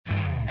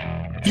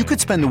You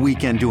could spend the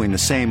weekend doing the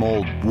same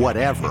old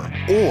whatever,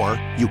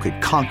 or you could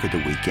conquer the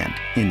weekend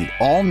in the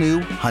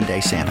all-new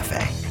Hyundai Santa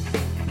Fe.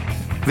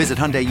 Visit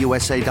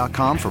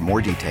HyundaiUSA.com for more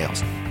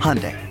details.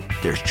 Hyundai,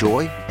 there's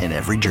joy in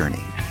every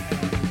journey.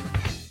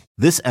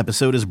 This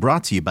episode is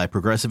brought to you by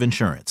Progressive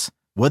Insurance.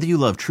 Whether you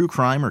love true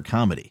crime or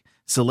comedy,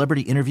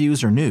 celebrity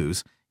interviews or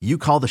news, you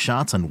call the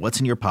shots on what's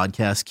in your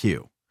podcast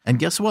queue. And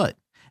guess what?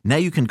 Now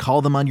you can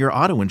call them on your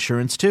auto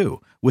insurance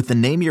too with the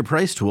Name Your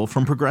Price tool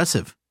from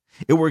Progressive.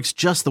 It works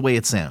just the way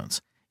it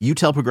sounds. You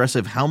tell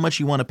Progressive how much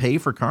you want to pay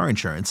for car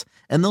insurance,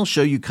 and they'll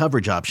show you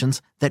coverage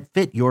options that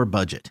fit your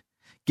budget.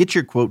 Get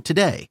your quote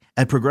today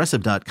at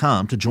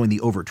Progressive.com to join the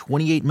over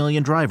 28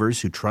 million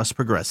drivers who trust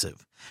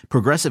Progressive.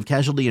 Progressive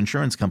Casualty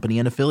Insurance Company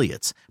and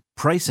Affiliates.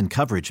 Price and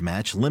coverage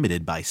match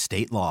limited by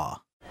state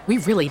law. We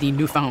really need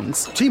new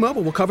phones.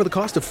 T-Mobile will cover the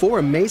cost of 4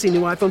 amazing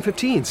new iPhone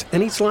 15s,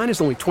 and each line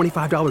is only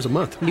 $25 a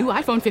month. New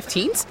iPhone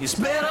 15s? It's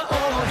better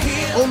over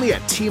here. Only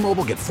at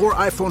T-Mobile, get 4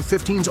 iPhone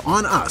 15s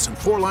on us and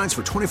 4 lines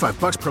for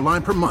 $25 per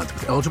line per month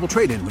with eligible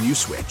trade-in when you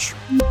switch.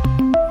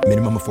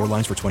 Minimum of 4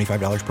 lines for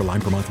 $25 per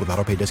line per month with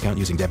autopay discount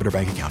using debit or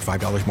bank account.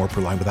 $5 more per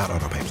line without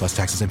autopay, plus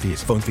taxes and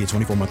fees. Phone fee at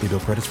 24 monthly bill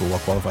credits for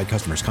well-qualified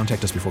customers.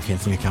 Contact us before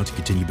canceling account to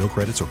continue bill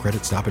credits or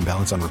credit stop and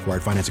balance on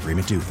required finance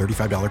agreement due.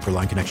 $35 per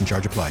line connection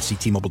charge applies. See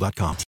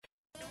T-Mobile.com.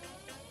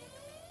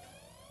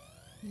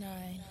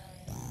 9,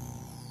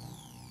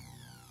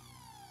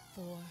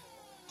 4,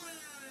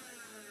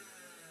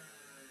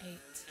 8,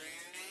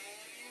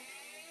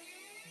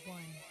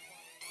 1.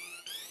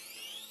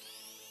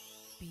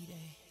 B-Day.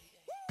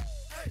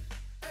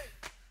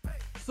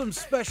 Some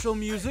special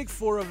music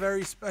for a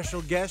very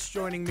special guest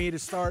joining me to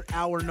start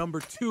hour number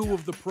 2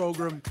 of the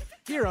program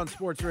here on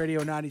Sports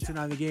Radio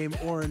 92.9 The Game.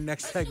 Or in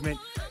next segment,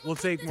 we'll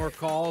take more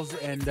calls.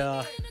 And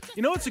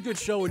it's a good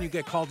show when you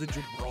get called a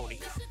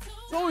jabroni.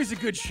 It's always a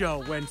good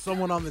show when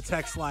someone on the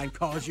text line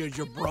calls you a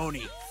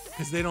jabroni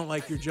because they don't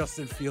like your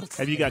Justin Fields.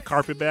 Have you got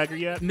carpetbagger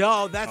yet?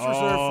 No, that's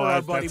reserved for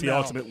our buddy that's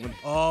Mel. That's the ultimate one.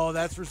 Oh,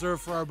 that's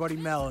reserved for our buddy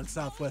Mel in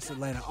Southwest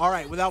Atlanta. All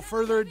right, without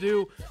further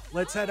ado,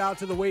 let's head out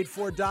to the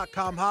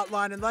WadeFord.com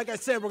hotline. And like I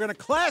said, we're going to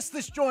class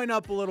this joint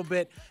up a little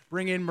bit,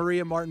 bring in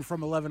Maria Martin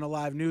from 11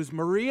 Alive News.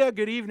 Maria,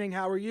 good evening.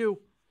 How are you?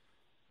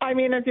 I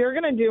mean, if you're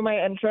going to do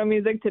my intro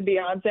music to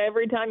Beyonce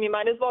every time, you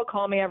might as well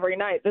call me every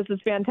night. This is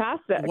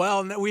fantastic.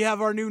 Well, we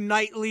have our new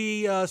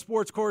nightly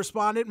sports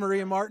correspondent,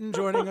 Maria Martin,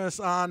 joining us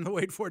on the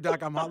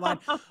WadeFord.com hotline.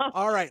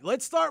 All right,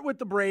 let's start with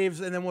the Braves,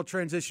 and then we'll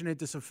transition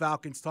into some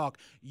Falcons talk.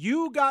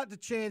 You got the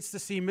chance to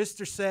see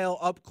Mr. Sale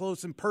up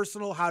close and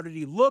personal. How did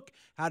he look?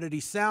 How did he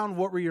sound?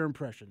 What were your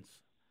impressions?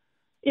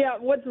 Yeah,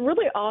 what's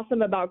really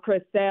awesome about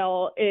Chris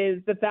Sale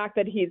is the fact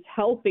that he's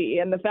healthy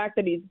and the fact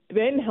that he's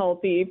been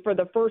healthy for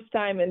the first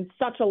time in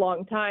such a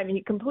long time.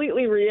 He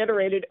completely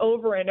reiterated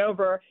over and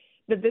over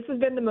that this has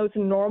been the most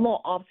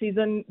normal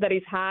offseason that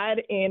he's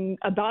had in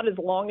about as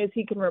long as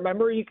he can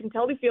remember. You can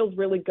tell he feels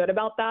really good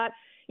about that.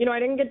 I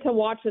didn't get to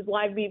watch his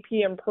live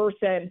BP in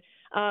person,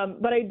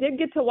 but I did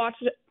get to watch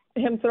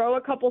him throw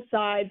a couple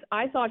sides.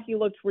 I thought he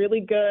looked really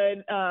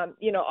good.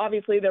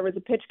 Obviously there was a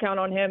pitch count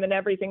on him and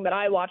everything that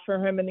I watched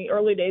from him in the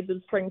early days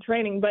of spring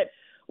training. But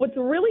what's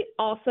really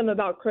awesome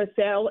about Chris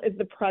Sale is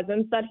the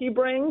presence that he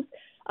brings.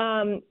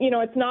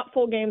 It's not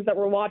full games that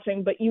we're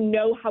watching, but you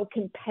know how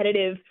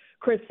competitive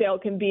Chris Sale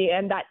can be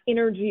and that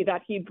energy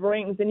that he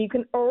brings. And you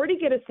can already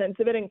get a sense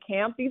of it in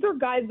camp. These are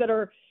guys that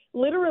are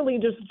literally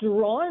just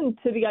drawn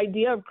to the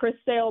idea of Chris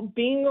Sale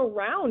being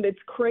around. It's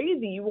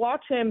crazy. You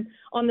watch him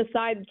on the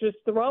side just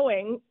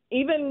throwing,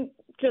 even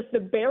just the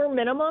bare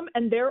minimum,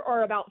 and there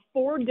are about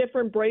 4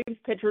 different Braves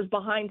pitchers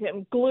behind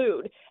him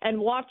glued and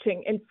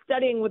watching and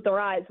studying with their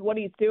eyes what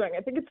he's doing.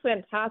 I think it's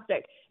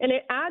fantastic. And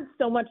it adds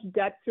so much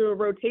depth to a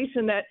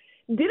rotation that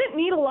didn't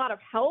need a lot of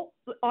help.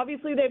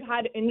 Obviously, they've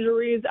had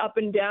injuries up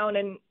and down,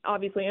 and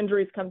obviously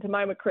injuries come to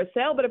mind with Chris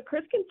Sale. But if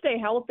Chris can stay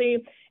healthy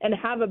and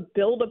have a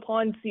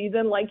build-upon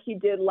season like he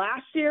did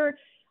last year,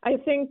 I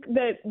think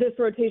that this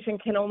rotation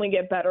can only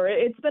get better.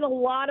 It's been a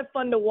lot of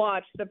fun to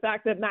watch. The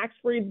fact that Max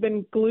Fried's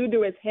been glued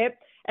to his hip.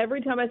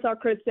 Every time I saw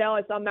Chris Sale,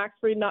 I saw Max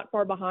Fried not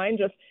far behind,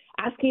 just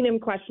asking him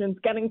questions,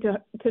 getting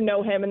to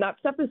know him, and that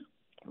stuff is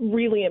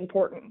really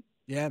important.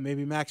 Yeah,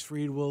 maybe Max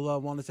Fried will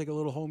want to take a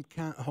little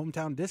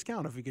hometown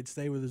discount if he could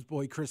stay with his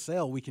boy Chris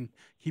Sale. We can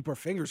keep our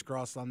fingers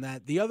crossed on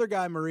that. The other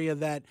guy, Maria,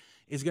 that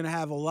is going to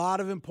have a lot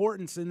of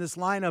importance in this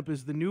lineup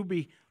is the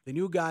newbie, the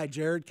new guy,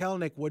 Jarred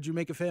Kelenic. What'd you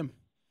make of him?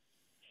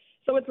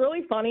 So what's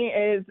really funny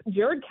is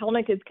Jarred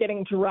Kelenic is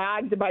getting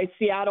dragged by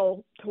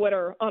Seattle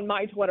Twitter on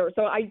my Twitter.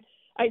 So I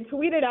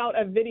tweeted out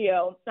a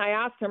video. I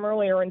asked him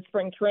earlier in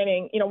spring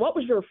training, what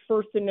was your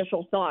first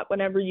initial thought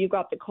whenever you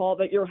got the call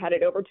that you're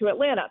headed over to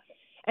Atlanta?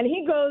 And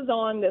he goes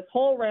on this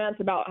whole rant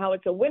about how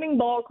it's a winning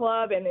ball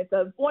club and it's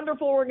a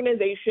wonderful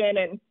organization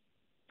and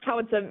how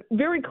it's a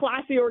very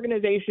classy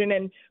organization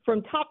and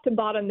from top to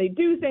bottom they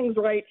do things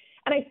right.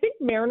 And I think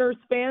Mariners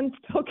fans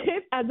took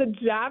it as a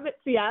jab at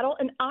Seattle,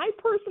 and I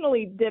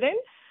personally didn't.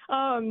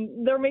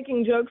 They're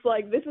making jokes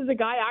like this is a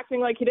guy acting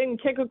like he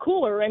didn't kick a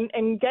cooler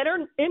and get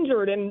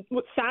injured and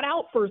sat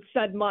out for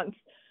said months.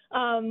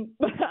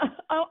 But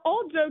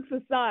all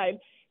jokes aside,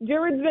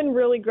 Jared's been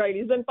really great.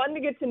 He's been fun to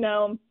get to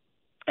know.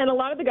 And a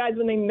lot of the guys,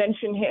 when they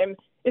mention him,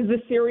 is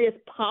the serious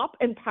pop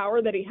and power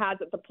that he has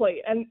at the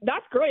plate. And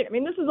that's great. I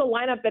mean, this is a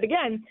lineup that,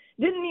 again,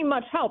 didn't need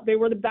much help. They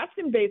were the best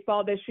in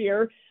baseball this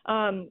year,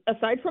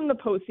 aside from the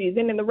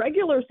postseason. In the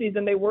regular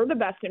season, they were the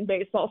best in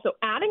baseball. So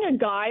adding a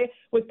guy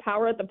with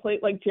power at the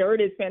plate like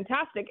Jared is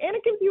fantastic. And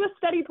it gives you a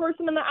steady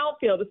person in the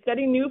outfield, a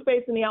steady new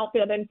face in the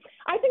outfield. And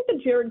I think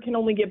that Jared can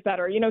only get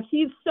better. You know,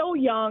 he's so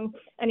young,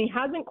 and he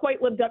hasn't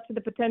quite lived up to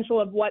the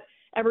potential of what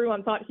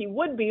everyone thought he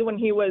would be when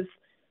he was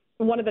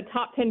one of the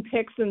top 10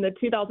 picks in the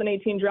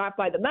 2018 draft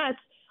by the Mets.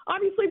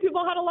 Obviously,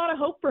 people had a lot of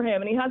hope for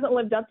him, and he hasn't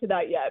lived up to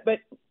that yet. But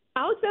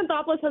Alex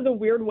Anthopoulos has a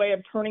weird way of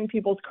turning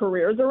people's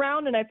careers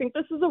around, and I think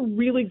this is a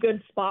really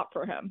good spot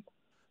for him.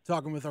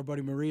 Talking with our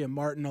buddy Maria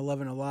Martin,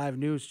 11 Alive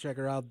News. Check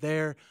her out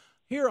there.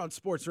 Here on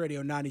Sports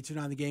Radio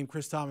 92.9 The Game.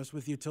 Chris Thomas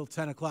with you till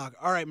 10 o'clock.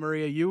 All right,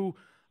 Maria,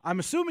 I'm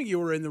assuming you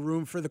were in the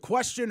room for the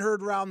question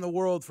heard around the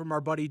world from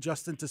our buddy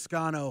Justin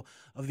Toscano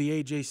of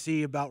the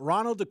AJC about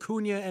Ronald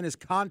Acuna and his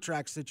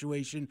contract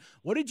situation.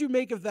 What did you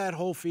make of that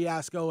whole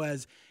fiasco,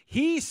 as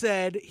he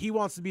said he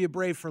wants to be a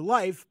Brave for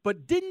life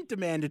but didn't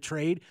demand a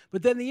trade,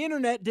 but then the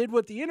internet did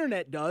what the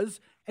internet does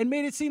and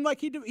made it seem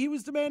like he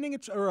was demanding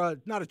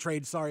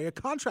a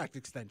contract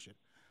extension?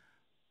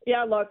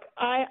 Yeah, look,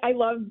 I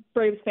love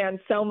Braves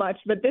fans so much,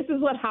 but this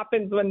is what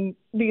happens when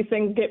these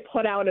things get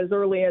put out as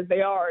early as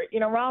they are.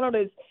 You know, Ronald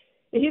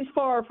he's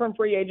far from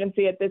free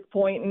agency at this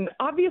point, and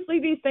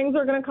obviously these things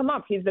are going to come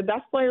up. He's the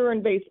best player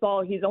in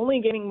baseball. He's only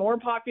getting more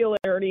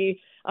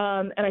popularity,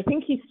 and I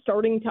think he's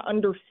starting to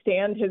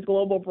understand his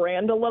global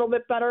brand a little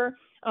bit better,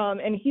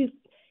 and he's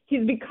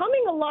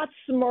becoming a lot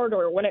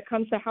smarter when it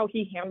comes to how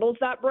he handles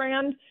that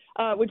brand,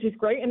 which is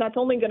great, and that's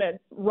only going to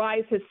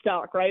rise his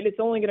stock, right? It's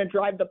only going to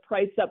drive the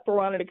price up for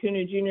Ronald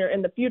Acuna Jr.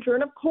 in the future.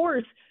 And, of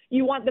course,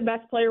 you want the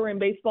best player in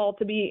baseball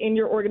to be in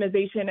your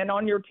organization and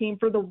on your team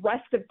for the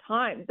rest of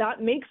time.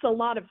 That makes a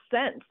lot of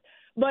sense.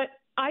 But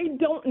I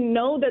don't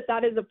know that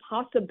that is a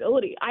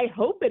possibility. I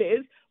hope it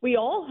is. We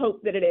all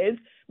hope that it is.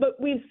 But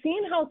we've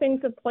seen how things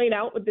have played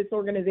out with this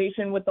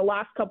organization with the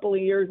last couple of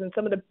years and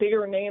some of the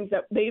bigger names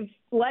that they've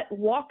let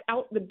walk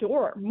out the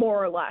door,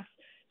 more or less.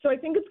 So I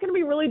think it's going to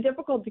be really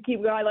difficult to keep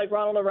a guy like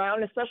Ronald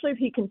around, especially if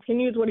he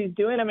continues what he's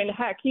doing. I mean,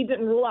 heck, he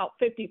didn't rule out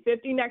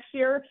 50-50 next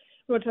year,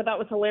 which I thought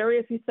was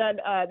hilarious. He said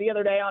the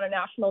other day on a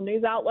national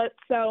news outlet.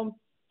 So,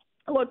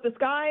 look, the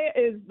sky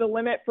is the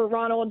limit for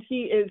Ronald.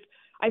 He is,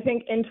 I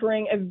think,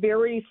 entering a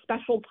very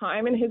special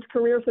time in his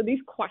career. So these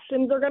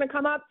questions are going to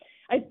come up.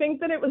 I think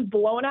that it was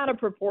blown out of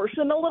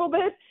proportion a little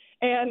bit.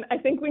 And I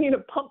think we need to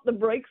pump the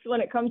brakes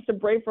when it comes to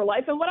Brave for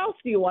Life. And what else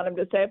do you want him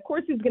to say? Of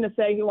course he's going to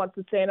say he wants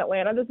to stay in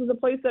Atlanta. This is a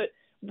place that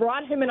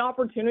brought him an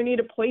opportunity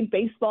to play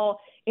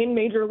baseball in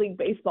Major League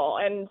Baseball.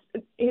 And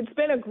it's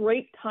been a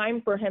great time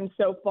for him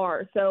so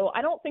far. So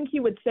I don't think he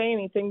would say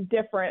anything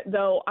different,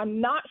 though I'm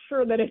not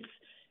sure that it's,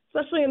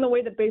 especially in the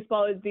way that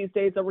baseball is these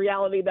days, a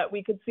reality that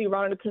we could see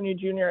Ronald Acuna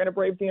Jr. in a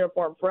Braves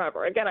uniform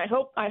forever. Again, I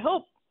hope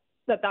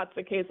that that's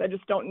the case. I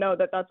just don't know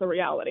that that's a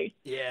reality.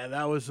 Yeah,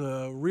 that was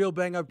a real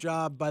bang-up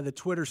job by the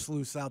Twitter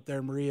sleuths out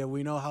there, Maria.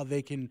 We know how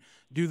they can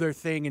do their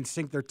thing and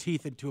sink their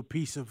teeth into a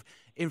piece of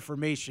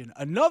information.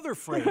 Another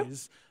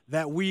phrase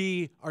that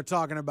we are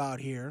talking about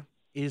here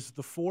is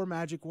the 4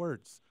 magic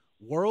words: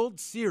 World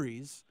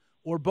Series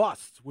or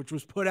bust, which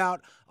was put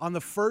out on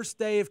the first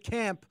day of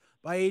camp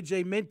by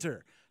A.J.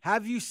 Minter.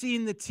 Have you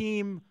seen the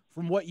team,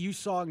 from what you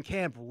saw in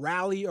camp,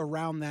 rally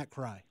around that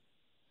cry?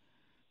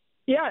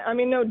 Yeah, I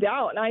mean, no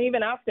doubt. And I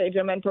even asked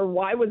AJ Minter,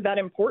 why was that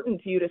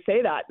important to you to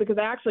say that? Because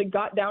I actually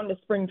got down to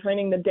spring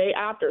training the day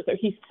after. So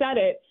he said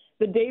it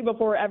the day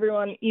before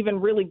everyone even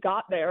really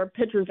got there,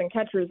 pitchers and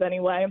catchers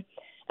anyway.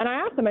 And I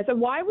asked him, I said,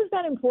 why was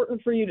that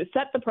important for you to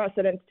set the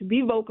precedent, to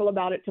be vocal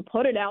about it, to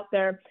put it out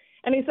there?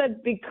 And he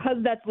said, because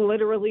that's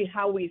literally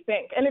how we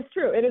think. And it's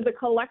true. It is a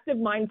collective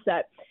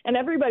mindset. And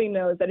everybody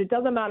knows that it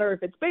doesn't matter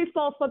if it's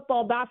baseball,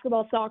 football,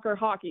 basketball, soccer,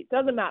 hockey. It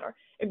doesn't matter.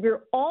 If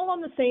you're all on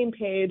the same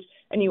page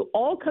and you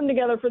all come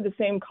together for the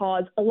same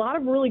cause, a lot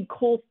of really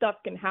cool stuff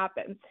can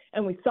happen.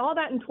 And we saw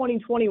that in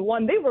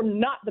 2021. They were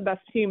not the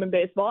best team in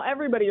baseball.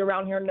 Everybody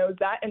around here knows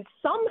that. And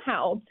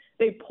somehow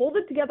they pulled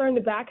it together in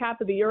the back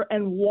half of the year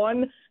and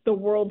won the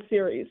World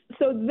Series.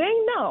 So they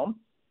know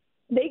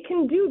they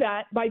can do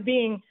that by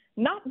being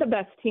not the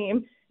best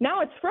team.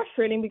 Now it's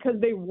frustrating because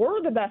they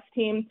were the best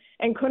team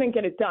and couldn't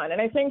get it done.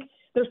 And I think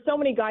there's so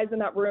many guys in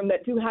that room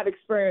that do have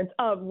experience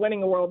of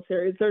winning a World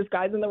Series. There's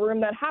guys in the room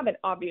that haven't,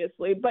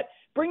 obviously. But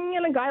bringing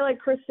in a guy like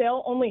Chris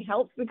Sale only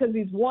helps because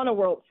he's won a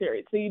World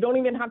Series. So you don't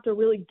even have to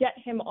really get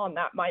him on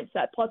that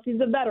mindset. Plus, he's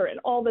a veteran.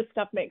 All this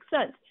stuff makes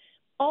sense.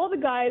 All the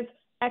guys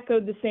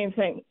echoed the same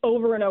thing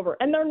over and over.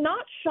 And they're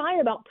not shy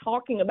about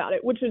talking about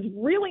it, which is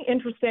really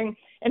interesting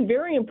and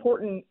very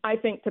important, I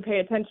think, to pay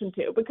attention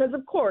to. Because,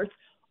 of course,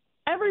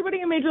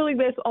 everybody in Major League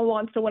Baseball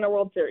wants to win a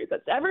World Series.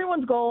 That's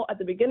everyone's goal at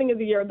the beginning of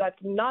the year. That's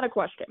not a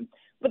question.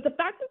 But the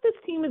fact that this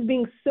team is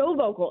being so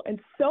vocal and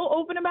so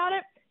open about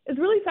it is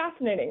really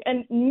fascinating.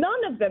 And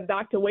none of them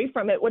backed away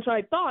from it, which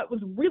I thought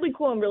was really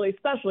cool and really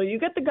special. You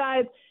get the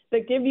guys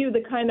that give you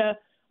the kind of,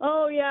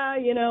 oh, yeah,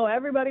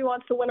 everybody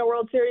wants to win a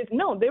World Series.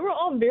 No, they were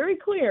all very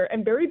clear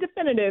and very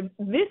definitive.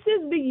 This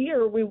is the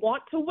year we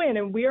want to win,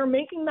 and we are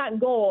making that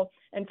goal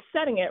and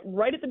setting it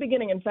right at the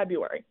beginning in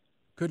February.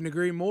 Couldn't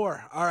agree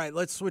more. All right,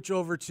 let's switch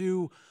over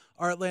to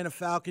our Atlanta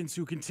Falcons,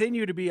 who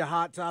continue to be a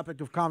hot topic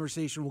of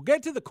conversation. We'll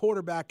get to the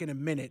quarterback in a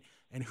minute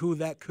and who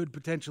that could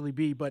potentially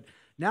be. But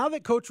now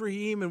that Coach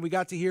Raheem, and we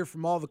got to hear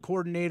from all the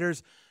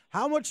coordinators,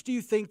 how much do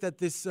you think that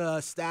this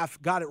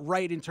staff got it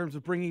right in terms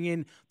of bringing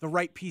in the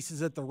right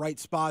pieces at the right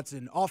spots,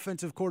 and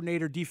offensive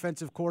coordinator,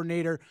 defensive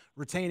coordinator,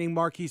 retaining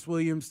Marquise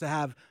Williams to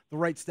have the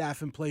right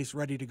staff in place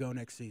ready to go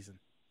next season?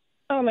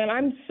 Oh, man,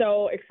 I'm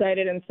so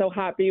excited and so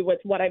happy with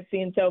what I've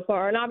seen so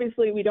far. And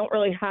obviously, we don't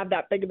really have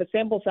that big of a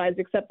sample size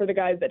except for the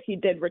guys that he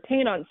did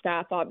retain on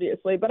staff,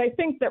 obviously. But I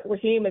think that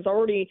Raheem is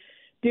already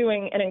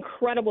doing an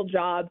incredible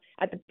job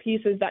at the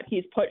pieces that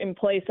he's put in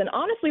place. And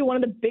honestly, one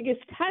of the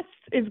biggest tests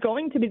is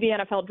going to be the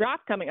NFL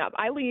draft coming up.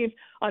 I leave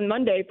on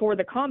Monday for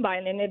the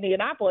Combine in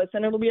Indianapolis,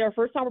 and it'll be our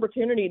first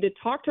opportunity to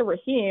talk to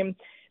Raheem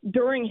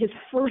during his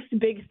first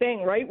big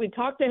thing, right? We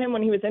talked to him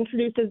when he was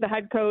introduced as the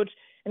head coach,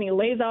 and he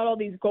lays out all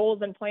these goals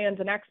and plans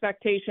and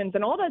expectations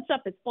and all that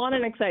stuff. It's fun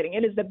and exciting.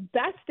 It is the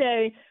best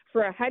day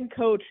for a head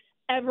coach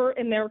ever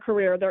in their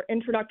career, their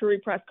introductory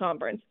press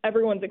conference.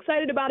 Everyone's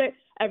excited about it.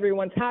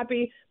 Everyone's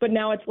happy, but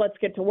now it's let's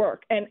get to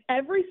work. And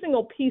every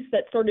single piece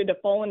that started to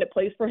fall into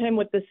place for him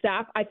with the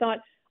staff, I thought,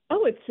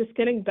 oh, it's just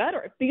getting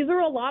better. These are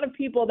a lot of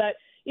people that,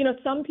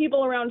 some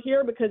people around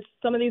here, because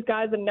some of these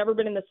guys have never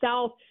been in the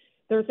South,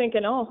 they're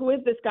thinking, oh, who is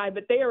this guy?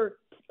 But they are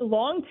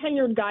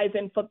long-tenured guys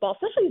in football,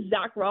 especially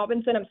Zach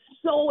Robinson. I'm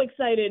so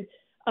excited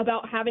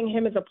about having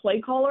him as a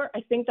play caller.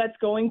 I think that's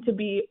going to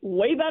be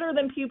way better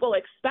than people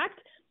expect.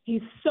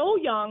 He's so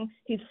young,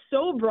 he's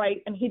so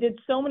bright, and he did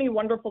so many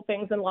wonderful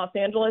things in Los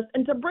Angeles.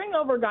 And to bring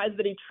over guys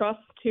that he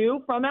trusts,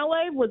 too, from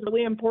L.A. was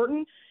really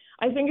important.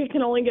 I think it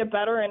can only get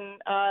better, and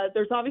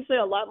there's obviously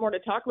a lot more to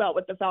talk about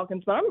with the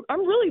Falcons, but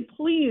I'm really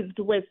pleased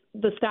with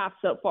the staff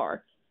so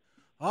far.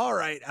 All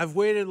right, I've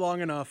waited long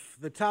enough.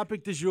 The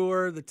topic du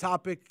jour, the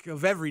topic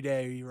of every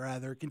day,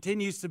 rather,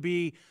 continues to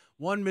be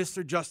one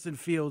Mr. Justin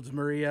Fields,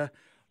 Maria.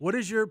 What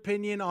is your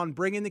opinion on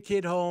bringing the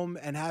kid home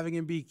and having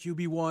him be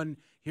QB1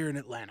 here in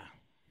Atlanta?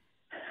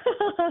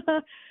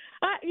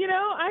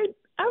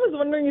 I was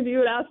wondering if you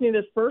would ask me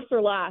this first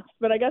or last,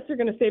 but I guess you're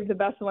going to save the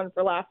best one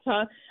for last,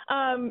 huh?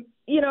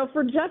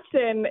 For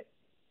Justin,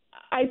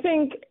 I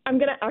think I'm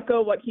going to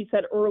echo what he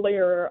said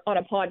earlier on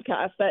a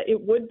podcast, that it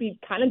would be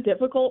kind of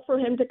difficult for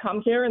him to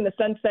come here in the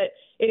sense that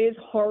it is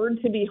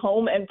hard to be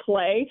home and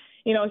play.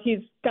 He's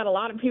got a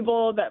lot of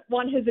people that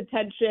want his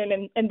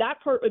attention, and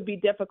that part would be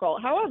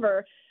difficult.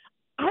 However,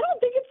 I don't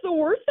think it's the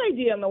worst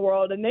idea in the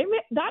world, and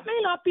that may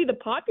not be the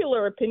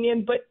popular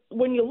opinion, but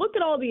when you look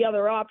at all the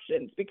other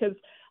options, because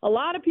a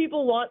lot of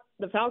people want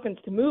the Falcons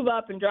to move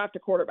up and draft a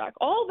quarterback,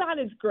 all that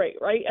is great,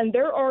 right? And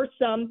there are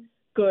some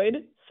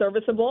good,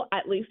 serviceable,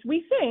 at least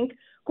we think,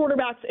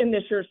 quarterbacks in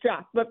this year's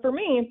draft. But for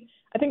me,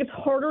 I think it's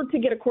harder to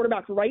get a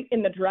quarterback right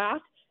in the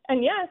draft.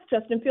 And yes,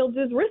 Justin Fields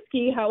is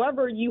risky.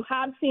 However, you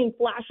have seen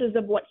flashes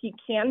of what he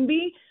can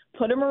be.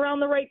 Put him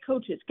around the right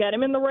coaches, get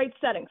him in the right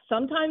setting.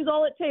 Sometimes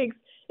all it takes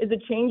is a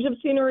change of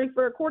scenery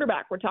for a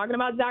quarterback. We're talking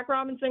about Zach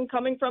Robinson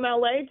coming from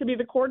L.A. to be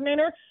the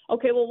coordinator.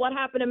 Okay, well, what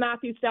happened to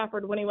Matthew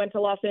Stafford when he went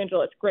to Los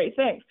Angeles? Great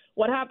things.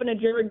 What happened to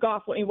Jared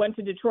Goff when he went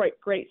to Detroit?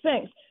 Great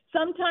things.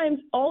 Sometimes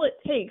all it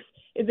takes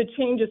is a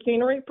change of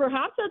scenery.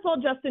 Perhaps that's all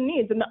Justin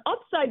needs. And the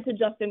upside to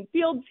Justin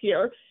Fields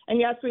here, and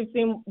yes, we've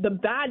seen the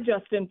bad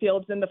Justin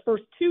Fields in the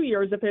first 2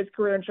 years of his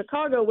career in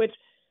Chicago, which,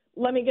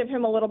 let me give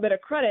him a little bit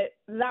of credit,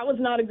 that was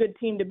not a good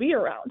team to be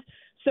around.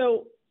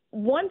 So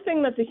one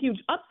thing that's a huge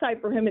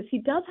upside for him is he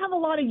does have a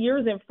lot of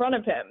years in front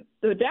of him.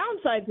 The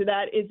downside to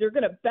that is you're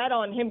going to bet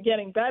on him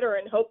getting better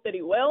and hope that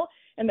he will.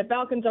 And the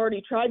Falcons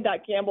already tried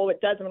that gamble with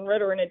Desmond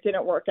Ridder, and it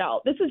didn't work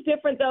out. This is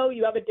different, though.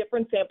 You have a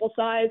different sample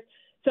size.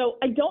 So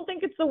I don't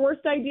think it's the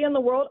worst idea in the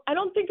world. I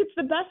don't think it's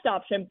the best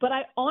option, but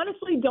I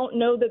honestly don't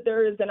know that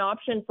there is an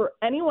option for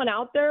anyone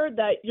out there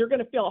that you're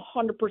going to feel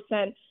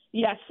 100%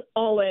 yes,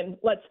 all in,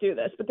 let's do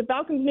this. But the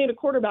Falcons need a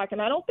quarterback,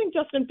 and I don't think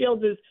Justin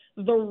Fields is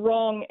the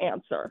wrong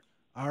answer.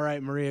 All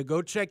right, Maria,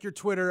 go check your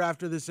Twitter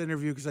after this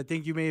interview because I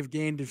think you may have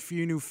gained a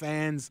few new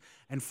fans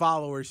and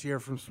followers here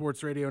from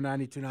Sports Radio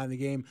 92.9 The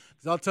Game.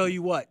 Because I'll tell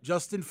you what,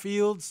 Justin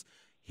Fields,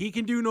 he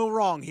can do no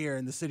wrong here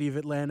in the city of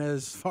Atlanta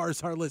as far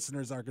as our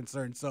listeners are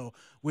concerned. So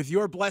with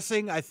your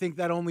blessing, I think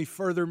that only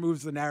further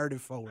moves the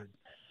narrative forward.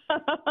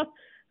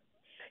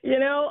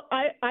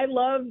 I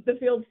love the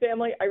Fields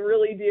family. I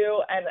really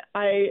do. And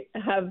I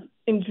have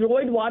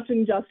enjoyed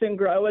watching Justin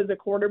grow as a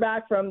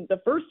quarterback from the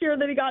first year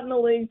that he got in the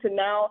league to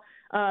now.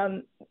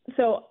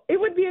 So it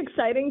would be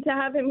exciting to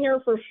have him here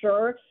for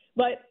sure.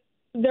 But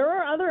there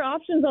are other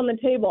options on the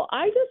table.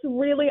 I'm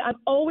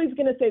always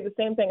going to say the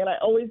same thing, and I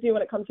always do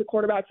when it comes to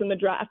quarterbacks in the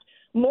draft.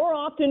 More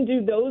often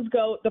do those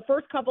go the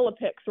first couple of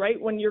picks, right?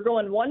 When you're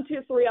going 1,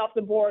 2, 3 off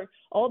the board,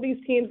 all these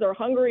teams are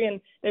hungry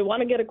and they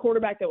want to get a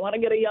quarterback. They want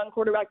to get a young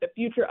quarterback, the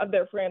future of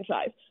their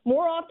franchise.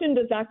 More often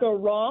does that go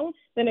wrong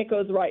than it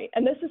goes right.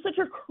 And this is such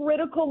a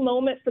critical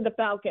moment for the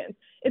Falcons.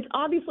 It's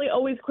obviously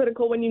always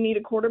critical when you need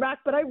a quarterback,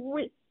 but I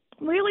really,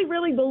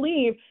 really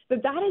believe that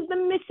is the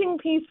missing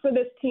piece for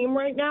this team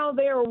right now.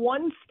 They are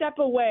one step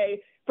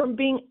away from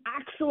being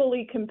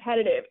actually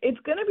competitive. It's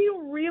going to be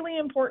really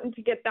important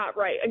to get that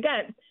right.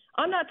 Again,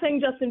 I'm not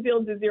saying Justin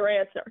Fields is your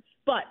answer,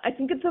 but I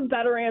think it's a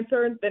better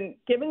answer than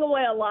giving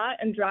away a lot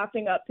and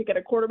drafting up to get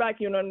a quarterback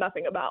you know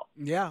nothing about.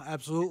 Yeah,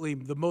 absolutely.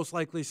 The most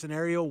likely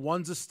scenario,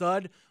 one's a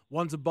stud,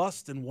 one's a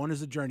bust, and one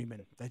is a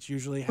journeyman. That's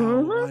usually how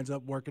it winds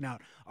up working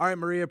out. All right,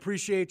 Maria,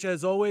 appreciate you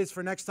as always.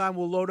 For next time,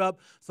 we'll load up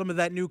some of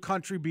that new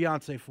country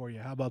Beyonce for you.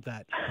 How about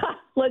that?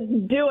 Let's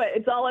do it.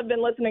 It's all I've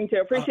been listening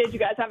to. Appreciate you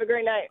guys. Have a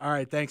great night. All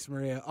right, thanks,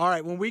 Maria. All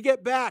right, when we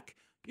get back,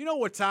 you know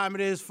what time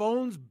it is.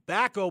 Phones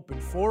back open,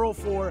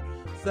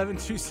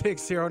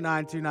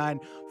 404-726-0929,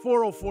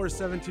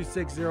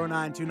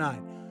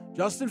 404-726-0929.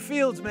 Justin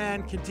Fields,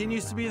 man,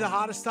 continues to be the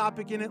hottest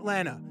topic in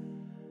Atlanta.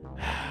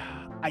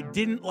 I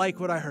didn't like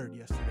what I heard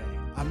yesterday.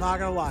 I'm not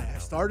going to lie. I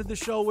started the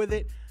show with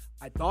it.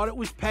 I thought it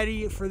was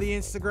petty for the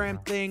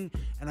Instagram thing,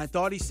 and I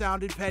thought he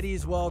sounded petty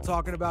as well,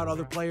 talking about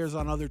other players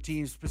on other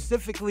teams,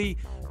 specifically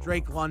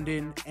Drake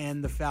London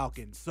and the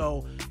Falcons.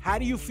 So how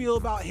do you feel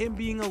about him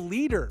being a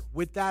leader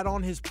with that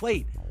on his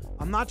plate?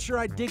 I'm not sure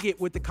I dig it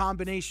with the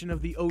combination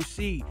of the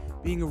OC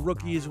being a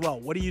rookie as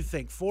well. What do you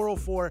think?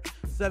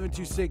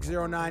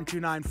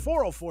 404-726-0929,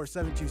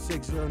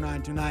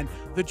 404-726-0929.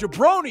 The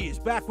Jabroni is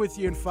back with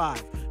you in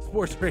 5.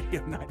 Sports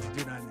Radio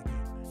 92.9.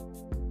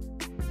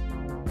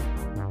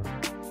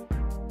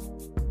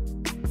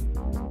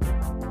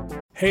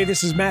 Hey,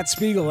 this is Matt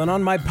Spiegel, and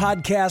on my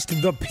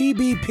podcast, The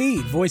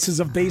PBP, Voices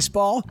of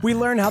Baseball, we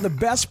learn how the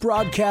best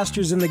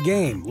broadcasters in the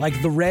game,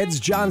 like the Reds'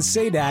 John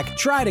Sadak,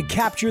 try to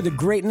capture the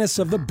greatness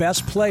of the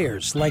best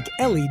players, like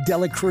Ellie De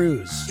La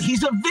Cruz.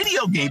 He's a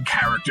video game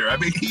character. I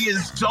mean, he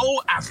is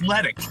so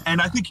athletic,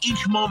 and I think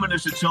each moment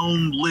is its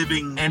own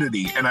living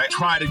entity, and I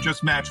try to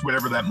just match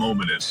whatever that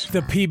moment is.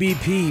 The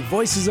PBP,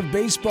 Voices of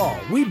Baseball.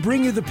 We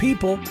bring you the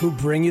people who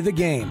bring you the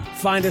game.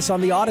 Find us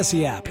on the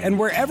Odyssey app and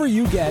wherever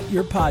you get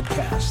your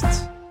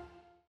podcasts.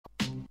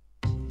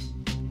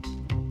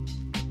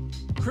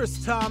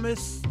 Chris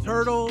Thomas,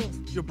 Turtle,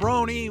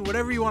 Jabroni,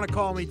 whatever you want to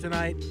call me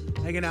tonight,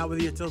 hanging out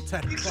with you till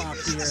 10 o'clock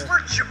here. This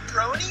word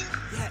jabroni?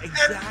 Yeah,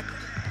 exactly.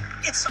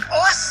 And it's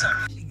awesome.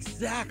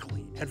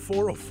 Exactly. At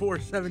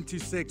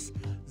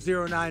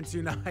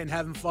 404-726-0929,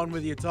 having fun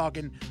with you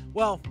talking,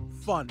 well,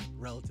 fun,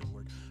 relative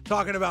word.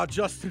 Talking about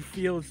Justin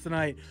Fields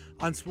tonight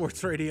on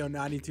Sports Radio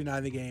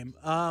 92.9 The Game.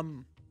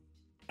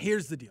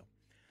 Here's the deal.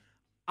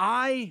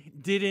 I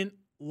didn't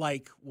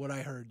like what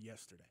I heard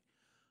yesterday.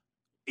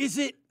 Is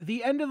it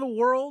the end of the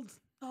world?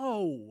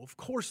 No, of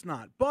course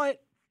not.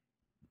 But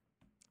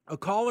a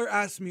caller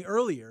asked me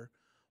earlier,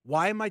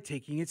 why am I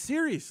taking it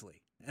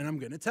seriously? And I'm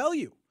going to tell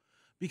you.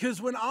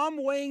 Because when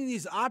I'm weighing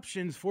these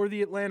options for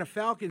the Atlanta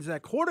Falcons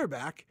at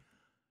quarterback,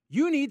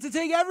 you need to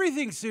take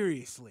everything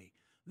seriously.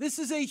 This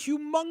is a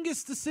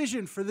humongous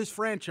decision for this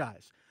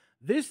franchise.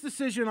 This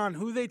decision on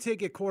who they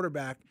take at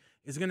quarterback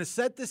is going to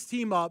set this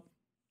team up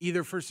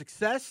either for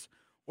success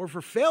or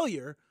for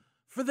failure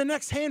for the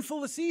next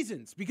handful of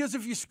seasons. Because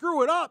if you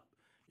screw it up,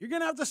 you're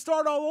going to have to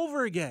start all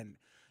over again.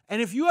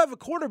 And if you have a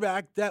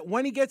quarterback that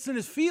when he gets in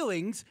his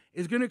feelings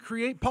is going to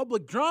create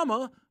public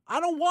drama, I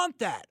don't want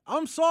that.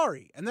 I'm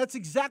sorry. And that's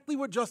exactly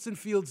what Justin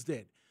Fields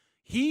did.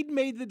 He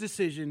made the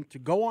decision to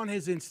go on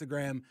his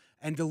Instagram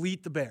and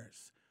delete the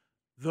Bears.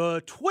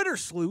 The Twitter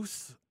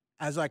sleuths,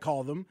 as I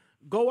call them,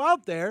 go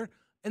out there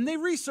and they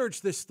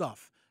research this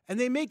stuff and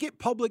they make it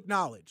public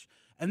knowledge.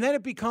 And then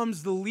it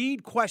becomes the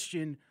lead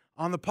question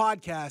on the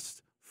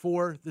podcast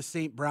for the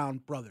St. Brown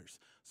brothers.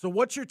 So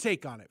what's your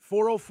take on it?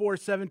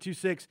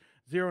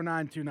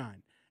 404-726-0929.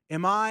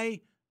 Am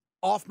I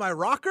off my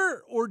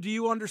rocker, or do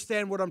you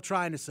understand what I'm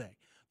trying to say?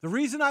 The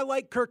reason I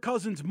like Kirk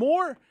Cousins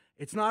more,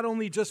 it's not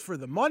only just for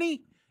the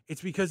money,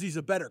 it's because he's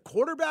a better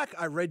quarterback.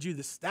 I read you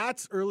the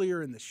stats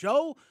earlier in the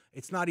show.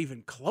 It's not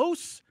even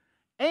close.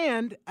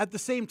 And at the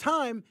same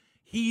time,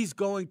 he's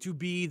going to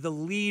be the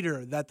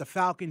leader that the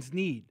Falcons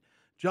need.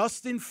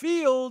 Justin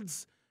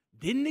Fields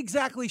didn't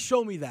exactly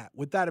show me that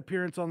with that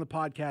appearance on the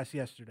podcast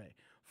yesterday.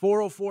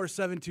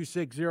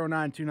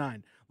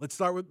 404-726-0929. Let's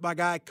start with my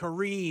guy,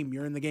 Kareem.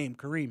 You're in the game.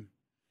 Kareem.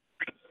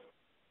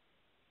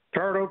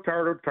 Turtle.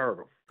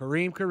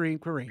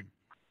 Kareem.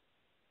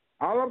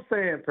 All I'm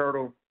saying,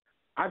 Turtle,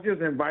 I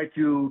just invite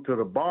you to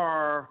the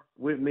bar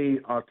with me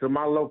or to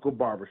my local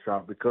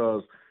barbershop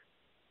because,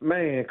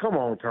 man, come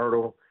on,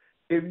 Turtle.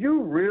 If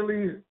you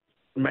really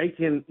this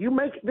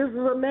is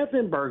a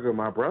nothing burger,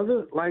 my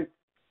brother. Like,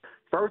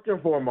 first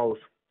and foremost,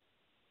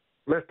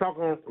 let's talk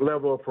on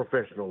level of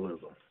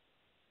professionalism.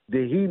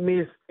 Did he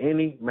miss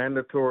any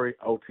mandatory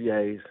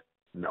OTAs?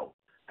 No.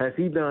 Has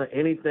he done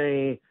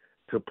anything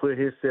to put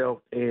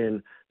himself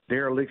in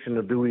dereliction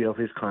of duty of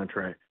his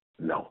contract?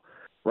 No.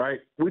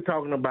 Right? We're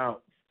talking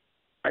about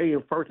hey,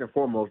 first and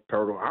foremost,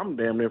 Turtle, I'm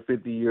damn near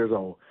 50 years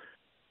old.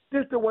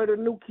 Just the way the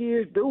new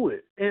kids do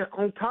it. And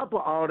on top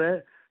of all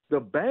that, the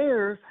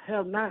Bears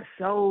have not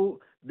showed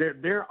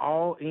that they're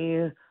all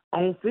in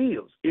on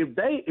Fields. If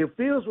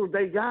Fields was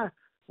their guy,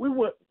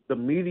 the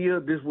media,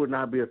 this would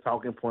not be a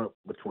talking point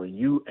between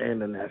you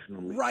and the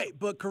national media. Right,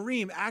 but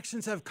Kareem,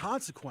 actions have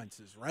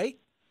consequences, right?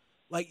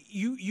 Like,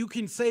 you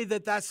can say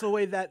that that's the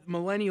way that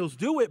millennials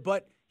do it,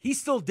 but he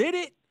still did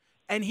it,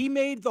 and he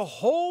made the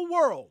whole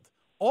world,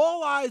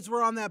 all eyes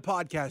were on that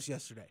podcast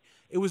yesterday.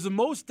 It was the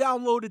most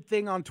downloaded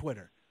thing on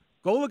Twitter.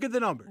 Go look at the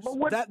numbers.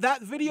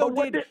 That video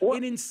did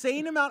an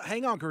insane amount.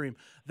 Hang on, Kareem.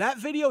 That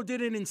video did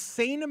an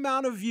insane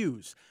amount of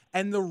views.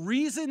 And the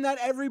reason that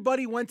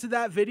everybody went to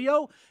that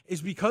video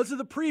is because of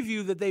the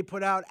preview that they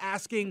put out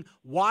asking,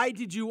 why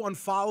did you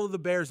unfollow the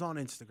Bears on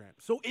Instagram?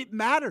 So it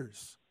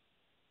matters.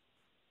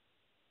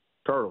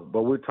 Turtle,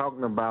 but we're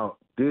talking about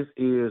this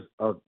is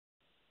a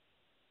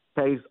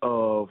case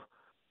of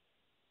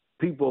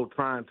people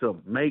trying to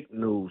make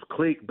news,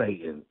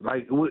 clickbaiting.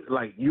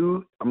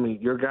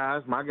 Your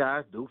guys, my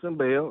guys, Dukes and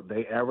Bell,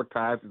 they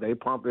advertised it, they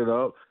pumped it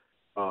up.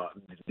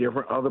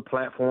 Different other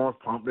platforms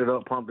pumped it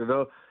up.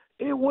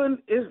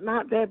 It's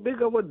not that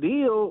big of a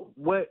deal.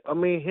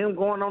 Him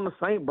going on the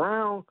St.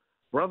 Brown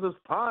Brothers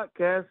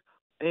podcast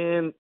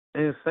and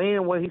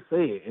saying what he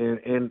said.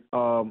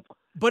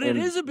 But it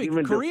is a big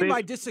deal. Kareem,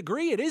 I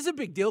disagree. It is a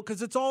big deal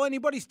because it's all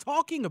anybody's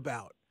talking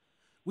about.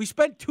 We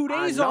spent 2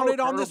 days on it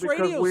on this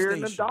radio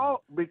station.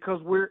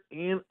 Because we're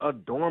in a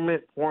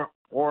dormant part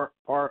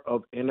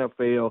of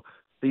NFL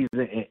season,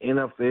 and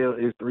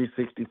NFL is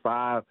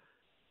 365,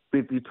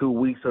 52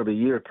 weeks of the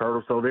year,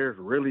 Turtle. So there's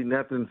really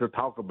nothing to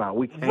talk about.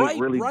 We can't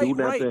do nothing.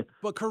 Right.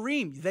 But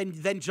Kareem,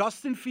 then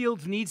Justin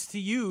Fields needs to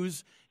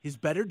use his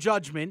better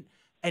judgment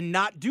and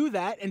not do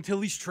that until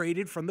he's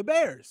traded from the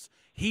Bears.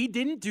 He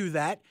didn't do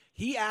that.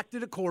 He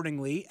acted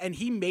accordingly, and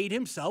he made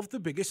himself the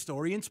biggest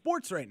story in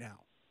sports right now.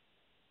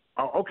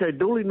 Okay,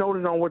 duly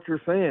noted on what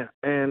you're saying.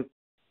 And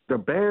the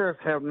Bears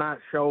have not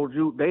showed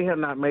you, they have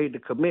not made the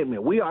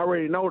commitment. We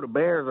already know the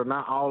Bears are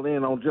not all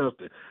in on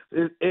Justin.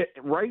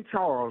 Ray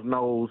Charles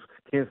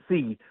can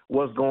see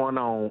what's going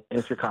on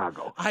in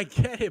Chicago. I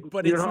get it,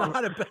 but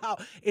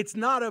it's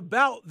not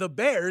about the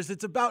Bears.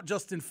 It's about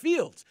Justin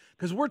Fields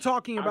because we're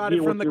talking about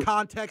it from the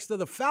context of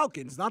the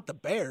Falcons, not the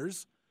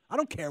Bears. I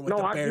don't care what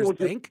the Bears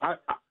think. I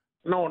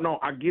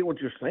get what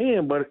you're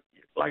saying, but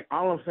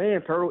all I'm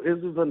saying, Turtle,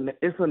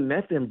 it's a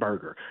nothing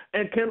burger.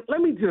 And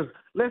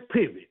let's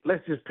pivot.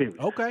 Let's just pivot.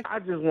 Okay. I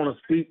just want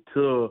to speak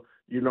to,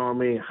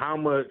 how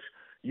much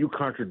you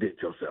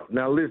contradict yourself.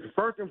 Now, listen,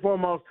 first and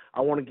foremost,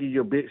 I want to give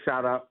you a big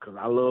shout out because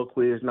I love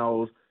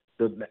Quiznos.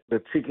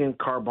 The chicken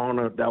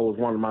carbona, that was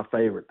one of my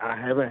favorites. I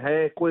haven't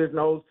had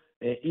Quiznos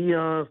in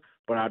eons,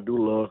 but I do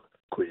love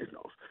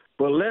Quiznos.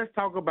 But let's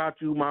talk about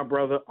you, my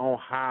brother, on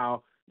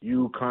how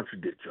you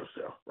contradict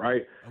yourself,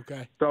 right?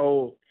 Okay.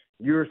 So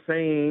you're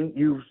saying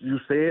you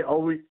said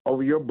over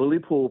your bully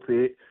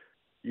pulpit,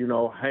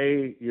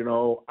 hey,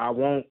 I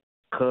want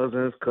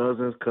cousins,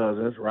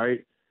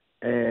 right?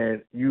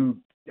 And you've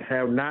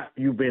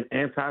been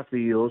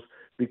anti-Fields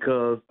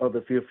because of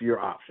the fifth-year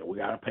option. We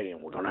got to pay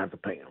him. We're going to have to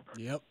pay him.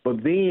 Yep.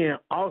 But then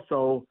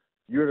also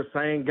you're the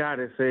same guy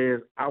that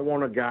says, I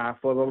want a guy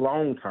for the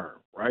long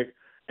term, right?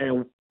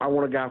 And I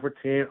want a guy for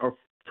 10 or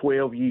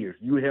 12 years.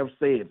 You have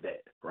said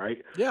that,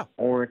 right? Yeah.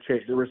 Or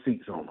check the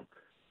receipts on them.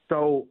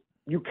 So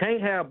you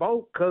can't have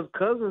both because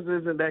Cousins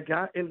isn't that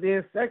guy. And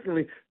then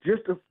secondly,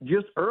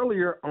 just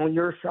earlier on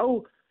your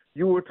show,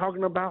 you were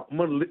talking about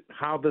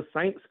how the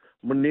Saints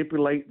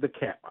manipulate the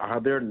cap, how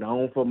they're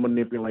known for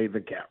manipulating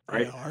the cap,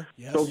 right? They are,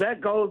 yes. So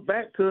that goes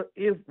back to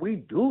if we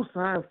do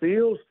sign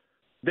Fields,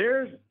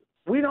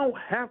 we don't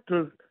have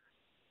to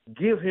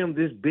give him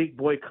this big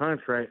boy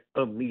contract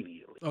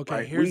immediately. Okay,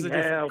 right? here's the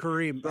difference.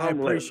 Kareem, I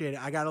appreciate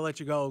it. I got to let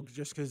you go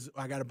just because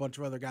I got a bunch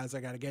of other guys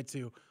I got to get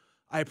to.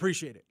 I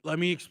appreciate it. Let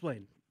me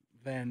explain.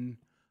 Then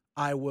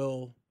I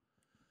will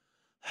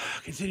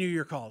continue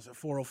your calls at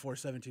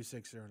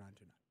 404-726-0929.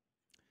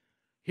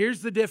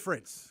 Here's the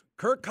difference.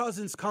 Kirk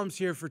Cousins comes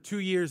here for 2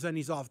 years and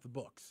he's off the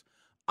books.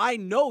 I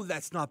know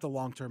that's not the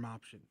long-term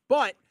option,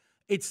 but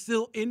it's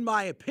still, in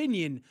my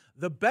opinion,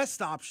 the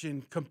best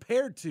option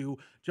compared to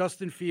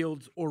Justin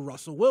Fields or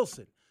Russell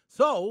Wilson.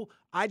 So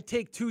I'd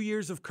take 2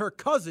 years of Kirk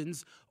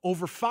Cousins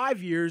over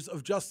 5 years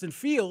of Justin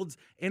Fields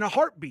in a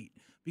heartbeat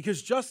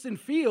because Justin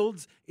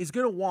Fields is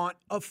going to want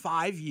a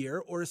 5-year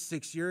or a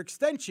 6-year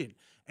extension.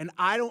 And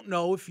I don't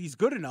know if he's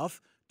good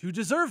enough to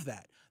deserve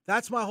that.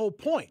 That's my whole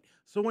point.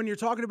 So when you're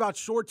talking about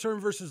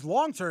short-term versus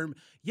long-term,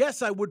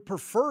 yes, I would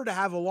prefer to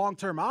have a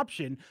long-term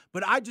option,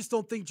 but I just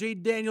don't think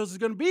Jayden Daniels is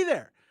going to be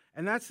there.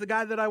 And that's the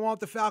guy that I want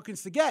the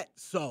Falcons to get.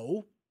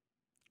 So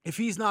if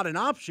he's not an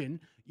option,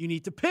 you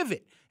need to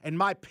pivot. And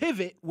my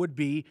pivot would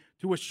be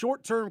to a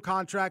short-term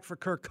contract for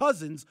Kirk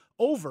Cousins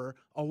over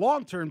a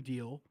long-term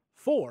deal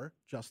for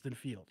Justin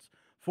Fields.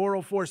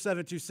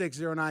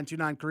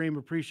 404-726-0929. Kareem,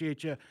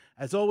 appreciate you.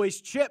 As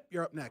always, Chip,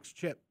 you're up next.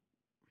 Chip.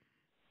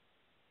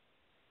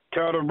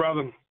 Turtle,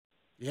 brother.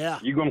 Yeah.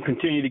 You're going to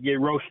continue to get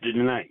roasted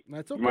tonight.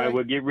 That's okay. You might as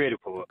well get ready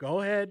for it.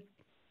 Go ahead.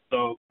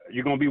 So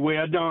you're going to be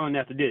well done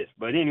after this.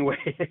 But anyway.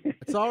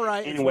 It's all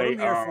right. Anyway,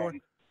 it's what I'm here for.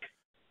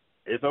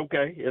 It's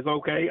okay. It's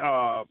okay.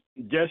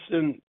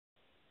 Justin,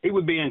 he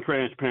was being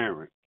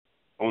transparent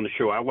on the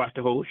show. I watched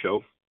the whole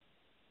show.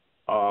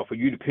 For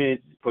you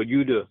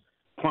to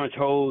punch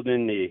holes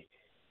in the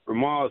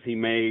remarks he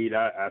made,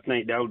 I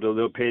think that was a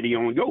little petty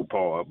on your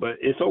part. But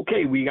it's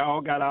okay. We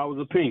all got our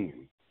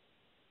opinion.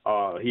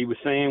 He was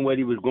saying what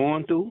he was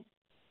going through.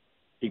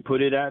 He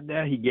put it out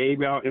there. He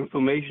gave out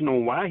information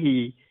on why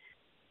he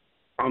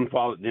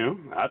unfollowed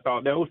them. I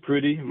thought that was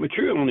pretty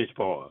mature on his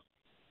part.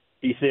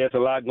 He says a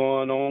lot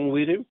going on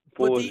with him.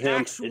 But the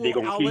actual,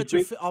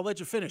 I'll let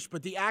you finish.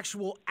 But the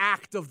actual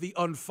act of the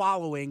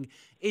unfollowing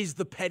is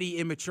the petty,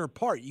 immature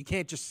part. You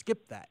can't just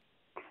skip that.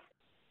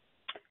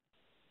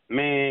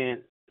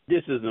 Man,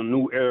 this is a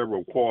new era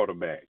of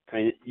quarterback.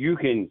 And you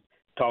can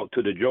talk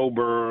to the Joe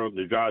Burrow,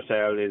 the Josh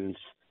Allens,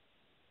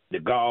 the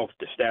Goff,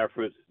 the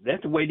Staffords.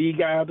 That's the way these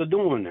guys are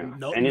doing now.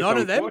 No, none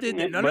of them did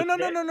that.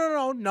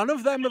 No. None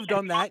of them have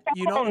done that.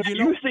 You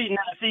see,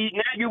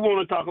 now you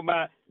want to talk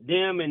about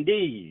them and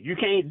these. You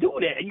can't do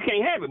that. You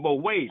can't have it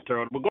both ways,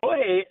 Turtle. But go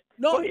ahead.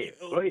 No, go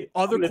ahead.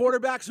 Other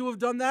quarterbacks who have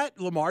done that,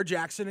 Lamar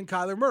Jackson and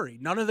Kyler Murray.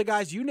 None of the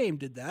guys you named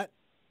did that.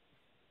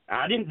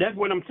 I didn't. That's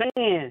what I'm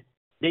saying.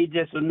 They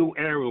just a new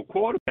era of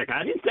quarterback.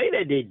 I didn't say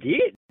that they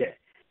did that.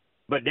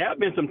 But there have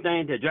been some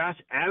things that Josh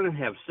Allen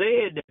have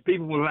said that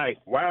people were like,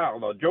 wow,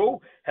 or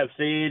Joe have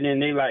said, and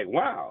they like,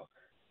 wow.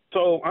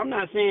 So I'm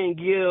not saying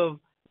give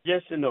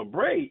Justin a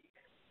break,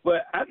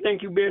 but I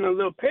think you're being a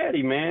little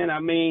petty, man. I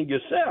mean,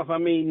 yourself. I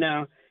mean,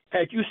 now,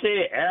 had you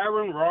said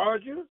Aaron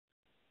Rodgers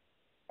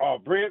or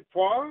Brett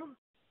Favre,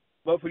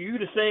 but for you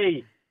to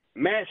say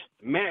Matt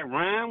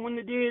Ryan when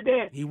they did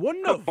that, he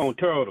wouldn't have. Come on,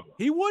 Turtle.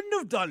 He wouldn't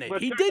have done it.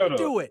 But he Turtle. Didn't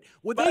do it.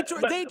 Well, they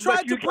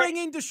tried to bring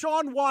in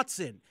Deshaun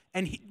Watson.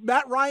 And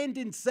Matt Ryan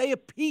didn't say a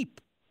peep.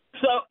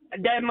 So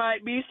that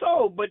might be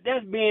so, but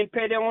that's being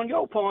petty on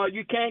your part.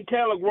 You can't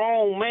tell a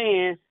grown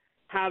man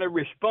how to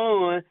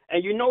respond,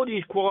 and you know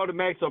these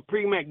quarterbacks are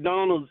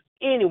pre-McDonald's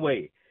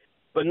anyway.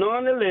 But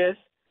nonetheless,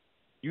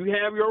 you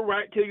have your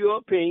right to your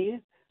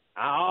opinion.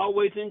 I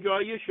always enjoy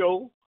your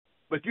show,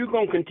 but you're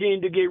going to continue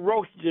to get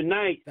roasted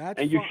tonight,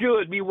 you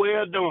should be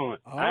well done.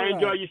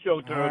 Enjoy your show,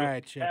 Turtle. All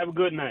right, Chip. Have a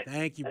good night.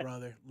 Thank you,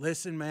 brother.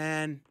 Listen,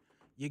 man,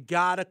 you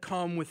got to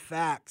come with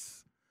facts.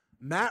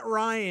 Matt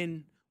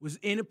Ryan was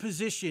in a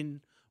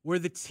position where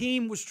the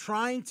team was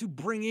trying to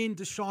bring in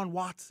Deshaun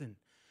Watson.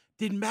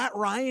 Did Matt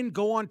Ryan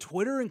go on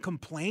Twitter and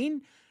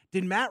complain?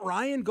 Did Matt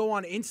Ryan go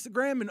on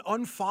Instagram and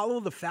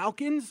unfollow the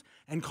Falcons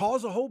and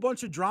cause a whole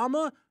bunch of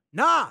drama?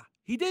 Nah,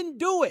 he didn't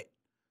do it.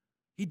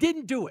 He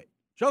didn't do it.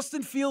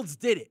 Justin Fields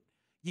did it.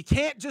 You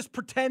can't just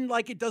pretend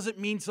like it doesn't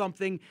mean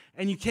something,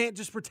 and you can't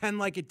just pretend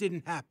like it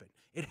didn't happen.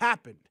 It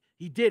happened.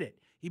 He did it.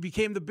 He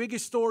became the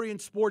biggest story in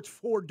sports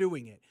for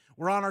doing it.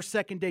 We're on our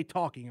second day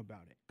talking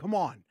about it. Come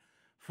on.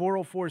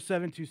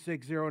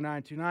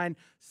 404-726-0929.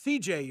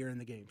 CJ, you're in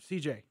the game.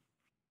 CJ.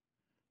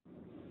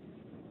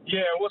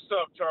 Yeah, what's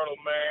up, Turtle,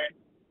 man?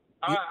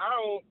 I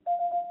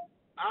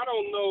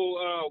don't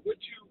know what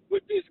you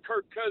with this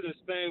Kirk Cousins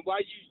thing. Why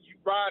you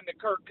riding the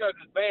Kirk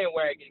Cousins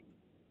bandwagon?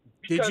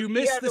 Did you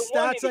miss the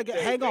stats?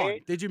 Hang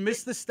on. Did you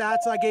miss the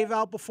stats I gave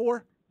out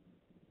before?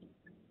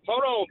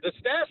 Hold on. The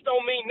stats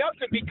don't mean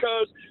nothing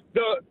because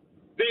the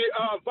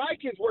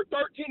Vikings were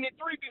 13-3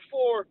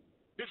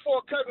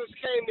 before Cousins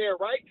came there,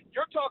 right?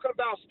 You're talking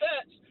about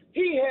stats.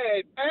 He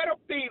had Adam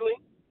Thielen,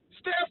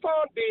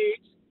 Stephon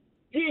Diggs,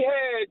 he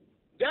had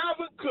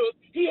Dalvin Cook,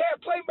 he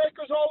had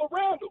playmakers all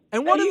around him.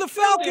 And what do the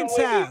Falcons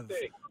have?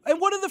 And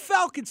what do the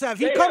Falcons have?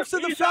 He comes to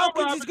the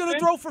Falcons, he's going to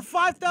throw for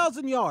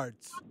 5,000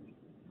 yards.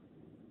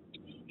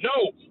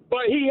 No,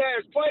 but he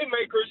has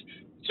playmakers.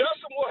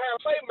 Justin will have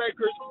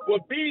playmakers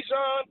with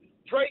Bijan,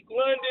 Drake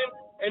London,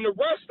 and the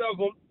rest of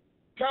them.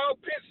 Kyle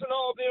Pitts and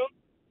all them,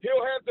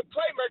 he'll have the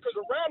playmakers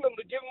around him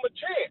to give him a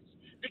chance.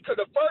 Because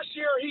the first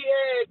year he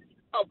had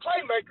a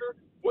playmaker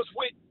was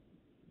with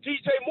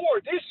DJ Moore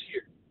this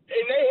year,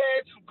 and they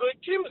had some good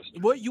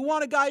chemistry. What, you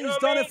want a guy who's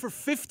done it for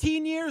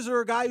 15 years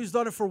or a guy who's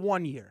done it for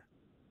 1 year?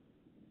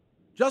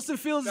 Justin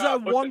Fields has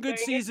had one good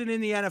season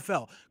in the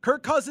NFL.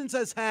 Kirk Cousins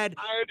has had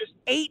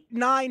 8,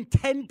 9,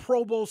 10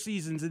 Pro Bowl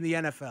seasons in the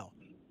NFL.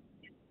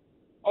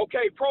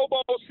 Okay, Pro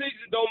Bowl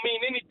season don't mean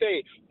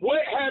anything.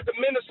 What has the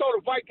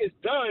Minnesota Vikings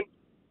done?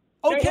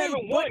 Okay,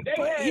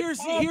 but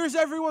here's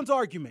everyone's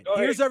argument.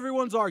 Here's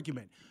everyone's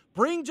argument.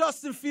 Bring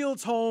Justin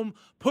Fields home,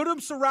 put him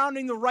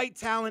surrounding the right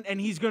talent, and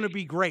he's going to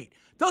be great.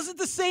 Doesn't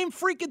the same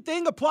freaking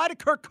thing apply to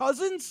Kirk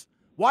Cousins?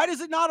 Why does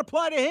it not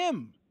apply to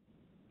him?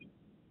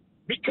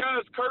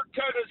 Because Kirk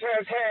Cousins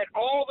has had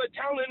all the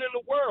talent in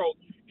the world.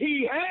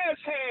 He has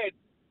had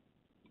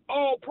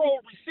all-pro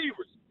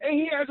receivers. And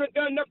he hasn't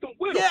done nothing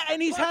with them. Yeah,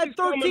 and he's had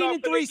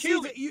 13-3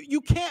 seasons. You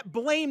can't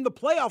blame the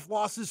playoff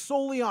losses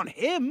solely on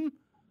him.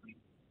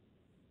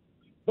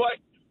 But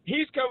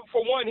he's coming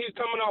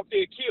off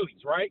the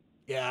Achilles, right?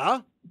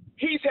 Yeah.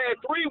 He's had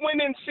 3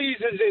 winning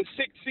seasons and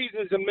 6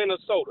 seasons in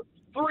Minnesota.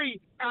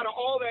 3 out of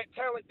all that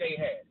talent they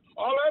had.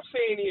 All I'm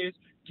saying is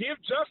give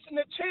Justin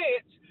a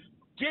chance,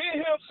 give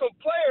him some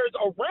players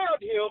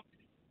around him,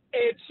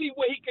 and see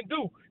what he can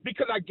do.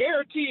 Because I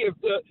guarantee if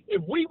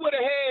we would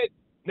have had,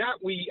 I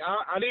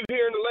live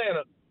here in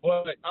Atlanta,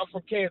 but I'm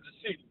from Kansas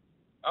City.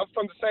 I'm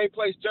from the same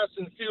place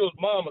Justin Fields'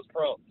 mama's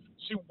from.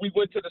 We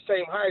went to the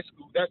same high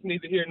school. That's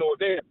neither here nor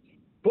there.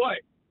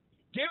 But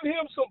give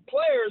him some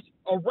players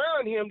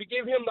around him to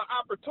give him the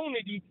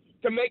opportunity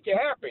to make it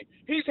happen.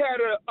 He's had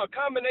a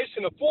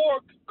combination of 4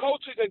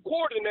 coaches and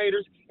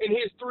coordinators in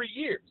his 3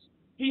 years.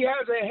 He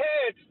hasn't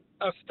had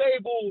a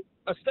stable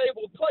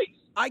place.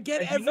 I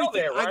get and everything. You know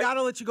that, right? I got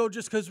to let you go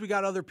just because we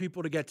got other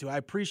people to get to. I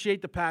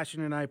appreciate the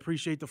passion and I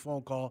appreciate the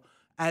phone call,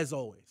 as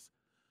always.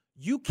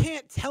 You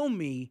can't tell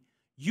me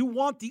you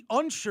want the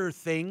unsure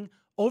thing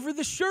over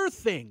the sure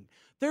thing.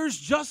 There's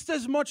just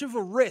as much of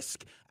a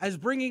risk as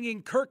bringing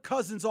in Kirk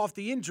Cousins off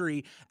the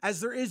injury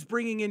as there is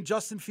bringing in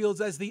Justin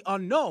Fields as the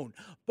unknown.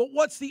 But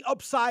what's the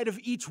upside of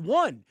each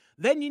one?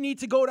 Then you need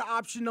to go to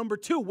option number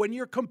 2. When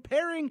you're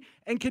comparing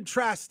and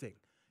contrasting,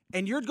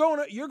 and you're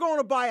going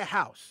to buy a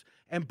house,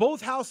 and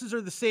both houses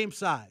are the same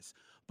size,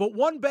 but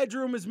one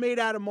bedroom is made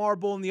out of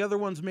marble and the other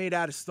one's made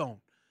out of stone.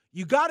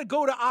 You got to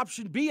go to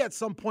option B at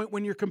some point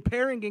when you're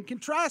comparing and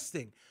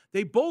contrasting.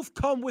 They both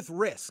come with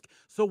risk.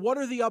 So what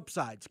are the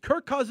upsides?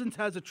 Kirk Cousins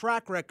has a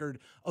track record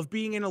of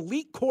being an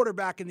elite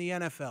quarterback in the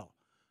NFL.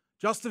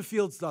 Justin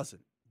Fields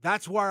doesn't.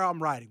 That's why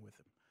I'm riding with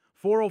him.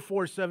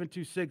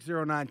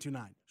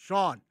 404-726-0929.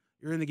 Sean,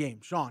 you're in the game.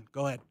 Sean,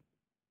 go ahead.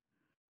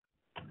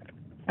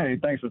 Hey,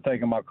 thanks for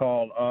taking my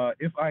call.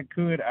 If I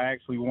could, I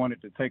actually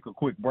wanted to take a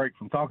quick break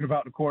from talking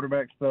about the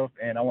quarterback stuff,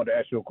 and I wanted to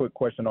ask you a quick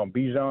question on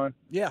Bijan.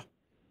 Yeah.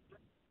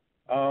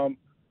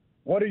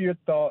 What are your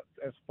thoughts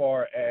as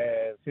far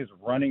as his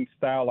running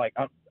style? Like,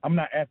 I'm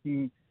not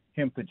asking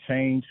him to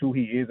change who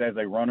he is as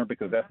a runner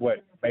because that's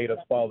what made us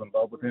fall in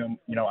love with him,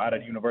 out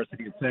of the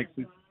University of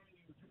Texas.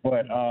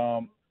 But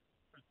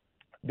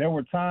there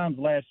were times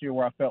last year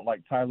where I felt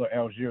like Tyler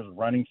Allgeier's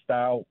running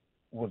style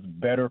was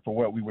better for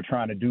what we were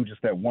trying to do,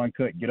 just that one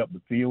cut, get up the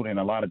field, and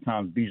a lot of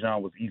times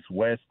Bijan was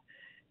east-west,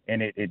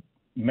 and it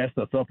messed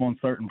us up on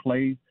certain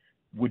plays.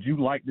 Would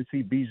you like to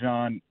see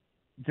Bijan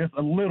just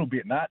a little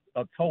bit, not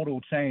a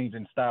total change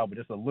in style, but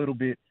just a little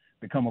bit,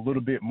 become a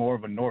little bit more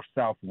of a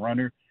north-south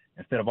runner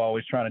instead of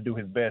always trying to do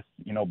his best,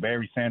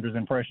 Barry Sanders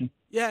impression?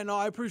 Yeah, no,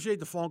 I appreciate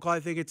the phone call. I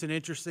think it's an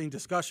interesting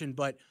discussion,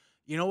 but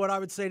you know what I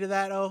would say to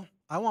that,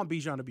 I want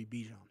Bijan to be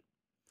Bijan.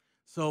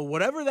 So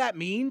whatever that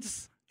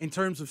means in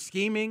terms of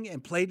scheming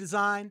and play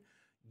design,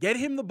 get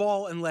him the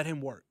ball and let him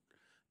work.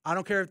 I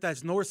don't care if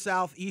that's north,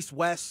 south, east,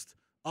 west,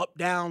 up,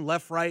 down,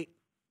 left, right.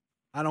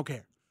 I don't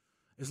care.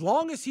 As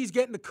long as he's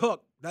getting to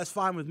cook, that's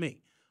fine with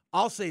me.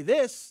 I'll say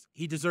this,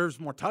 he deserves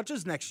more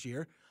touches next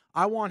year.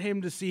 I want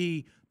him to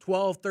see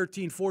 12,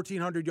 13,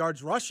 1,400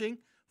 yards rushing,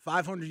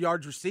 500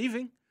 yards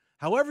receiving.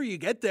 However you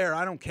get there,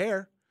 I don't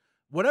care.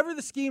 Whatever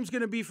the scheme's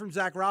going to be from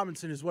Zach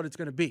Robinson is what it's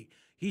going to be.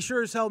 He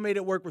sure as hell made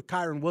it work with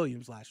Kyron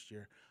Williams last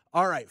year.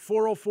 All right,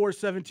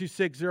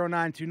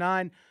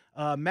 404-726-0929.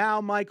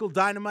 Mal, Michael,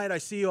 Dynamite, I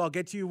see you. I'll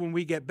get to you when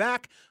we get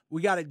back.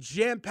 We got a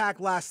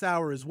jam-packed last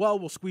hour as well.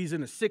 We'll squeeze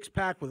in a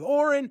 6-pack with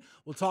Oren.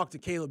 We'll talk to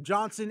Caleb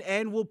Johnson,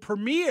 and we'll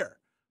premiere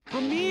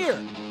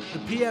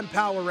the PM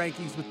Power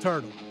Rankings with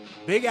Turtle.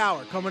 Big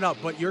hour coming up,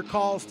 but your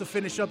calls to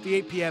finish up the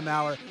 8 p.m.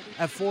 hour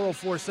at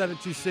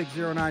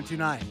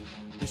 404-726-0929.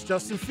 This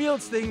Justin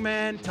Fields thing,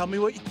 man, tell me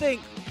what you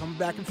think. Coming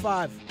back in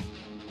 5.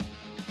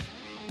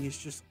 He's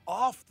just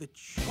off the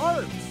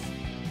charts.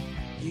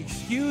 You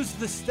excuse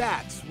the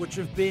stats, which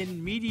have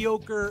been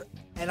mediocre,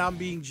 and I'm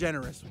being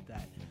generous with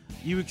that.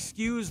 You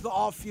excuse the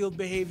off-field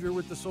behavior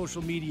with the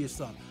social media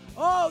stuff.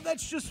 Oh,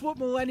 that's just what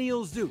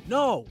millennials do.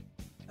 No,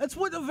 that's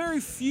what a very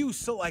few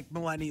select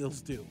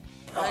millennials do.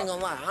 I ain't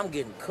gonna lie, I'm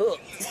getting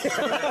cooked.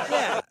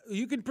 Yeah,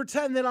 you can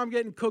pretend that I'm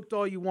getting cooked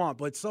all you want,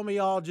 but some of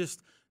y'all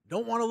just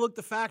don't want to look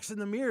the facts in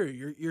the mirror.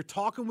 You're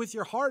talking with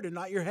your heart and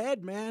not your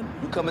head, man.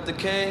 You come at the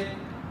king,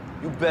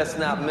 you best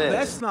not miss.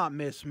 Best not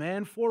miss,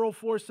 man.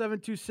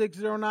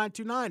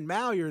 404-726-0929.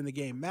 Mal, you're in the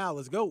game. Mal,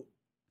 let's go.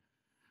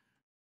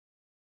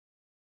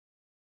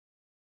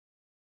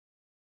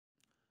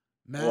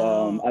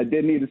 Mal. I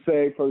did need to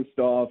say, first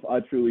off, I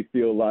truly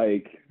feel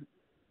like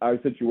our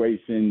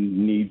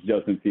situation needs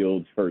Justin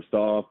Fields first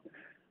off.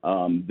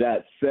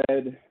 That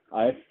said,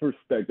 I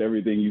respect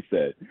everything you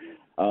said.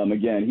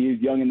 Again, he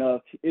is young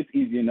enough. It's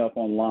easy enough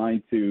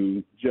online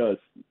to just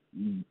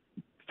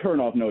turn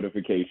off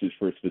notifications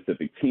for a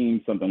specific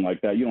team, something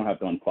like that. You don't have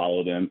to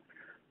unfollow them.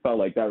 Felt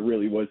like that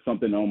really was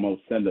something to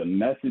almost send a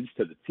message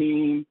to the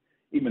team,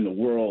 even the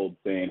world,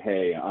 saying,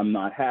 hey, I'm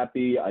not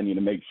happy. I need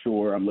to make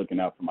sure I'm looking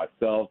out for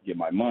myself, get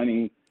my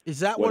money.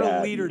 Is that what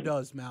a leader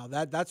does, Mal?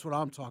 That's what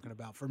I'm talking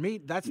about. For me,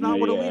 that's not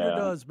what a leader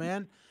does,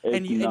 man.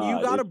 And you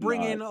got to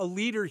bring in a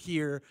leader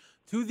here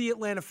to the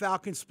Atlanta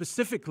Falcons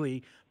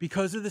specifically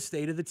because of the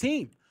state of the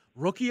team.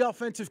 Rookie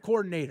offensive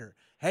coordinator,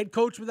 head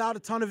coach without a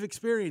ton of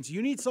experience.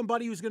 You need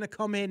somebody who's going to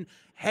come in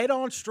head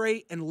on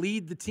straight and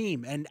lead the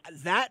team. And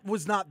that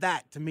was not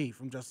that to me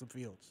from Justin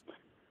Fields.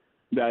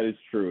 That is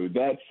true.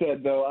 That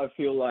said, though, I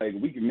feel like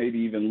we could maybe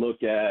even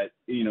look at,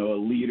 a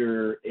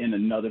leader in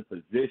another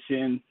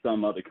position,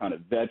 some other kind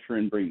of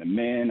veteran, bring them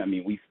in. I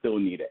mean, we still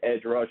need an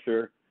edge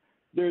rusher.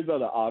 There's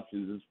other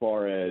options as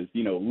far as,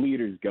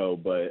 leaders go.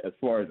 But as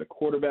far as a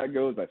quarterback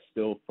goes, I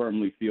still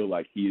firmly feel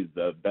like he is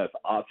the best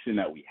option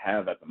that we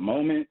have at the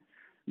moment.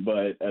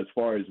 But as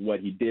far as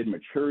what he did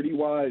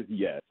maturity-wise,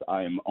 yes,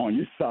 I am on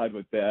your side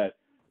with that.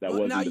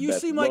 Now, you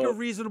seem like a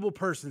reasonable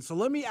person, so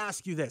let me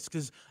ask you this,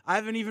 because I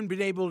haven't even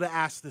been able to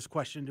ask this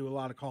question to a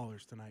lot of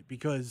callers tonight,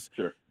 because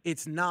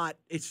it's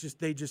just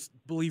they just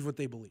believe what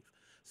they believe.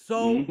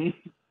 So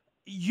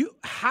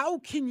how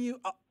can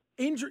you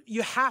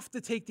you have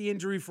to take the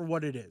injury for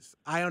what it is.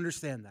 I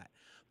understand that.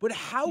 But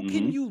how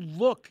can you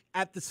look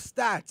at the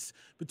stats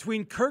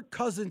between Kirk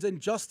Cousins and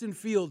Justin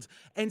Fields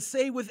and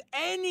say with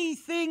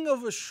anything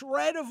of a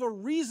shred of a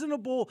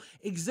reasonable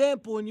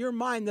example in your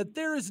mind that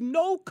there is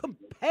no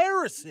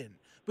comparison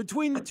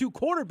between the two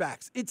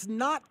quarterbacks? It's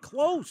not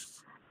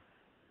close.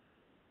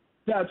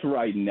 That's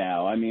right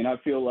now. I mean, I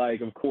feel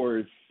like, of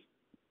course,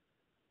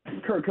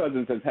 Kirk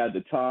Cousins has had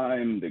the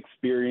time, the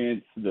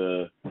experience,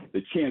 the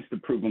chance to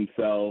prove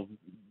himself.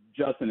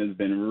 Justin has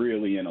been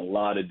really in a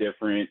lot of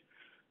different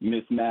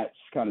mismatched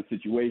kind of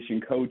situation,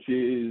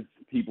 coaches,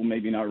 people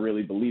maybe not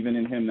really believing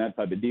in him, that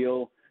type of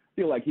deal. I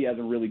feel like he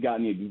hasn't really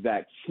gotten the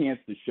exact chance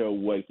to show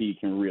what he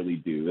can really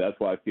do. That's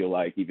why I feel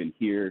like even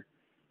here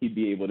he'd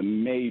be able to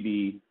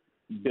maybe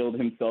build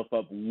himself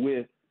up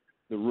with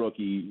the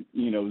rookie,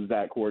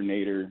 Zach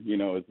coordinator,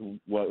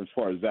 as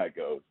far as that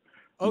goes.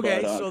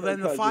 Okay, but, so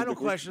then the final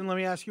question, let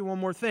me ask you one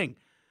more thing.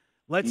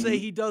 Let's say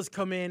he does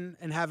come in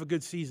and have a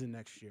good season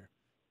next year.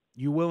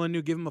 You willing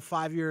to give him a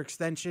 5-year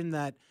extension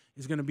that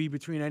is going to be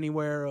between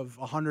anywhere of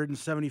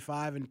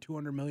 $175 and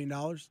 $200 million?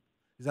 Because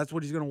that's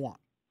what he's going to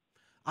want.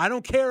 I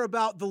don't care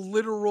about the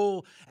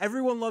literal.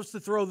 Everyone loves to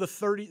throw the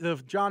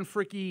John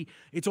Fricke.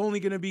 It's only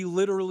going to be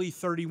literally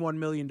 $31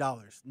 million.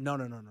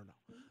 No.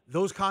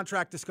 Those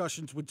contract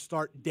discussions would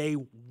start day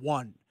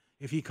one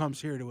if he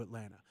comes here to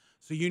Atlanta.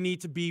 So you need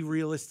to be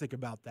realistic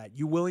about that.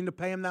 You willing to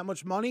pay him that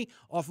much money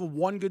off of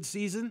one good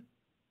season?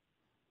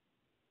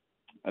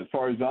 As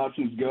far as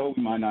options go,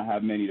 we might not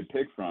have many to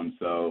pick from.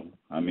 So,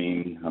 I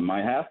mean, I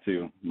might have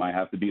to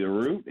be the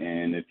route.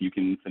 And if you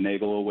can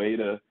finagle a way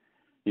to,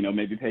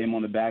 maybe pay him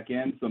on the back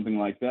end, something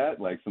like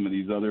that, like some of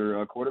these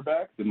other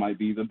quarterbacks, it might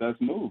be the best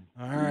move.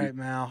 All right,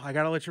 Mal. I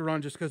got to let you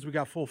run just because we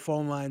got full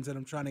phone lines and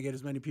I'm trying to get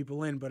as many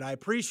people in, but I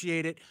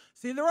appreciate it.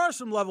 See, there are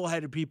some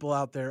level-headed people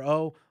out there.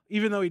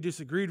 Even though he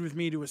disagreed with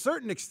me to a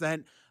certain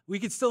extent, we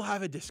could still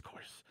have a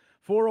discourse.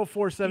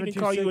 404-726. He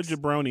didn't call you a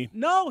jabroni.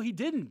 No, he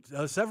didn't.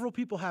 Several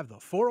people have, though.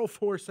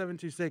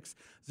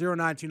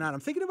 404-726-0929. I'm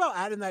thinking about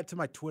adding that to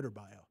my Twitter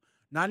bio.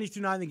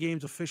 92.9 The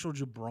Game's official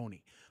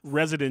jabroni.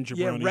 Resident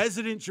jabroni. Yeah,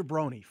 resident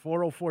jabroni.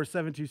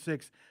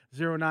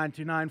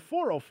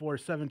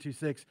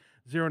 404-726-0929.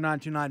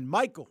 404-726-0929.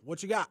 Michael,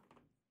 what you got?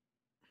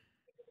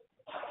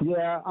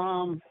 Yeah,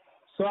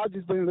 so I've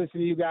just been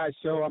listening to you guys'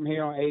 show. I'm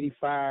here on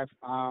 85.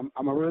 I'm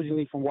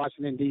originally from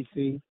Washington,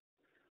 D.C.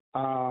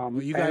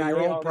 You got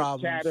your own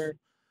problems.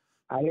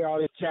 I hear all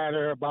this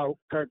chatter about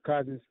Kirk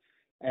Cousins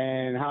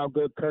and how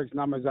good Kirk's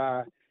numbers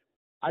are.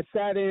 I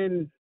sat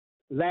in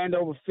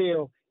Landover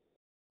Field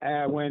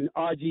when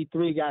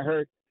RG3 got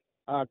hurt,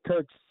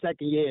 Kirk's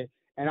second year,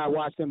 and I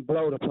watched him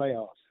blow the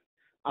playoffs.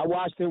 I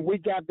watched him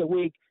week after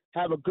week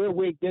have a good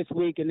week this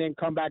week and then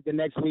come back the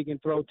next week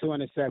and throw 2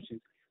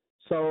 interceptions.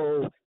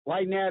 So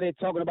right now they're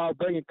talking about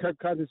bringing Kirk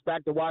Cousins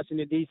back to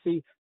Washington,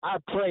 D.C. I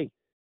pray,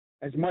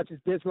 as much as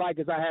dislike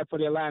as I have for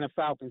the Atlanta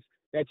Falcons,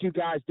 that you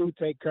guys do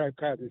take Kirk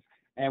Cousins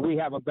and we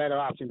have a better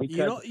option.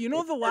 Because you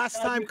know the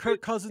last time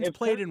Kirk Cousins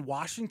played in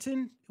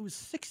Washington, it was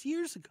 6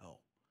 years ago.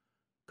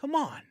 Come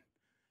on.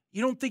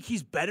 You don't think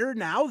he's better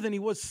now than he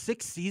was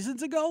 6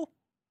 seasons ago?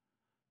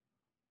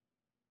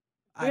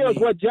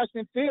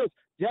 Justin Fields.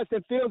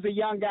 Justin Fields a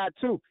young guy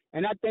too.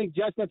 And I think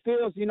Justin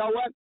Fields, you know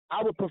what?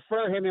 I would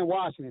prefer him in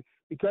Washington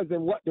because the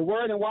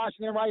word in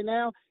Washington right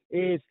now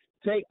is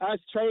take us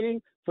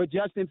trading for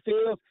Justin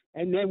Fields,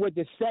 and then with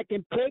the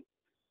second pick,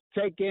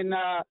 taking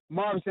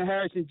Marvin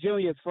Harrison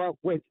Jr.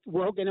 We're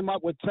hooking him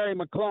up with Terry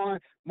McLaurin,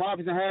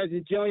 Marvin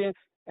Harrison Jr.,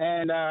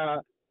 and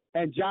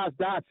Josh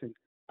Dotson.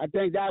 I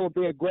think that would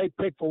be a great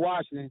pick for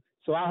Washington.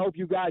 So I hope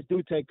you guys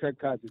do take Kirk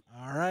Cousins.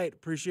 All right.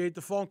 Appreciate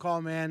the phone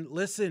call, man.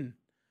 Listen,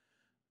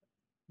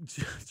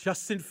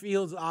 Justin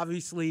Fields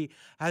obviously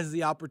has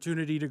the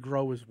opportunity to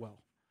grow as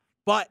well.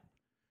 But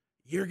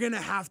you're going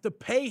to have to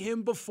pay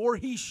him before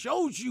he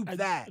shows you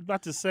that. I was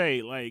about to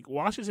say,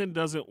 Washington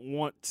doesn't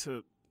want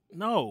to –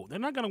 no, they're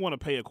not going to want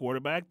to pay a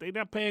quarterback. They're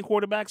not paying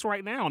quarterbacks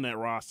right now on that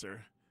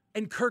roster.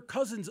 And Kirk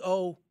Cousins,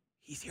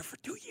 he's here for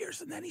 2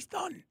 years and then he's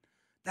done.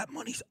 That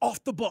money's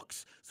off the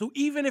books. So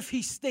even if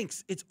he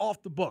stinks, it's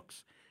off the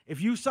books.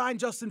 If you sign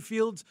Justin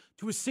Fields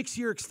to a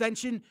 6-year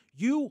extension,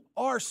 you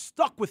are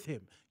stuck with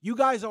him. You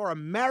guys are a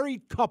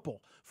married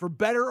couple, for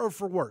better or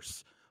for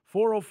worse.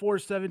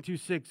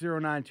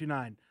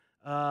 404-726-0929.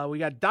 We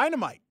got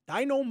Dynamite.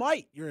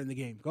 You're in the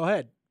game. Go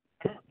ahead.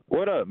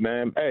 What up,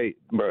 man? Hey,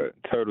 bro,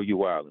 Turtle, you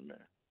wildin', man.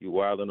 You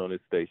wildin' on this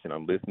station.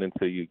 I'm listening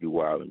to you. You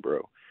wildin',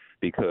 bro.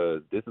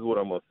 Because this is what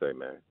I'm going to say,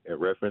 man. In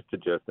reference to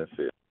Justin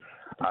Fields,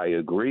 I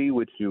agree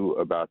with you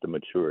about the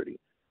maturity.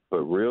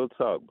 But real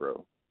talk,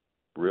 bro.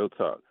 Real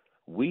talk.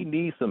 We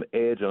need some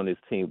edge on this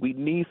team. We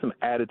need some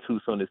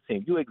attitudes on this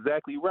team. You're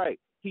exactly right.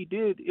 He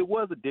did. It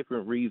was a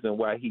different reason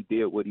why he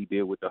did what he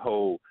did with the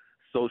whole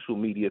social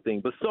media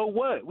thing. But so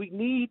what? We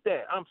need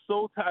that. I'm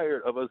so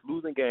tired of us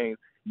losing games,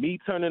 me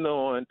turning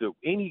on to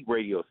any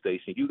radio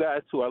station. You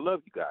guys, too, I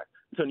love you guys.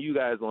 Turning you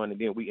guys on, and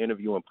then we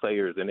interviewing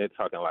players, and they're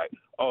talking like,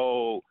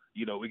 oh,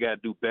 you know, we got to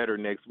do better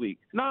next week.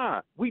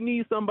 Nah, we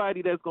need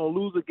somebody that's going to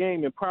lose a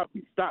game and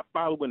probably stop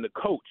following the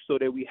coach so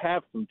that we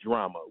have some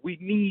drama. We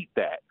need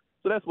that.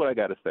 So that's what I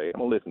got to say.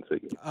 I'm going to listen to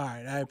you. All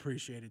right, I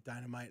appreciate it,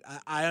 Dynamite.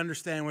 I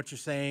understand what you're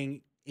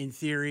saying in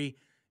theory.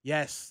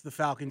 Yes, the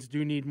Falcons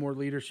do need more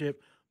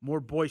leadership, more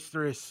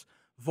boisterous,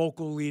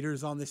 vocal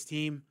leaders on this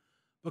team.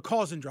 But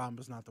causing drama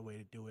is not the way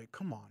to do it.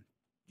 Come on.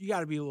 You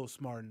got to be a little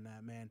smarter than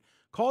that, man.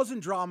 Causing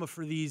drama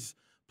for these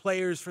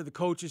players, for the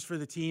coaches, for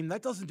the team,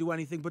 that doesn't do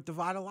anything but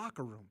divide a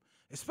locker room,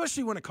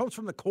 especially when it comes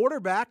from the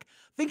quarterback.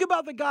 Think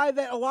about the guy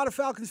that a lot of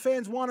Falcons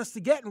fans want us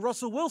to get in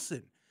Russell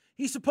Wilson.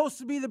 He's supposed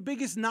to be the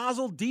biggest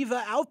nozzle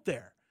diva out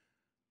there.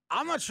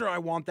 I'm not sure I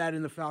want that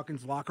in the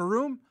Falcons locker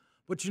room,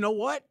 but you know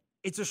what?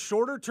 It's a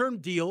shorter-term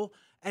deal,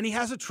 and he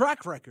has a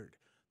track record.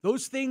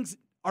 Those things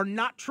are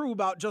not true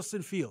about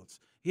Justin Fields.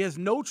 He has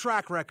no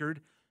track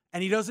record,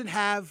 and he doesn't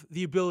have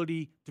the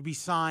ability to be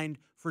signed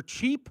for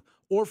cheap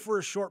or for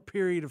a short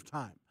period of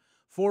time.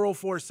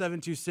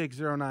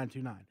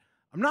 404-726-0929.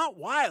 I'm not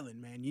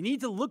wilding, man. You need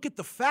to look at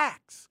the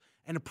facts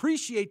and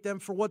appreciate them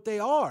for what they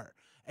are,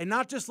 and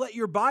not just let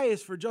your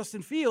bias for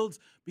Justin Fields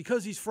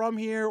because he's from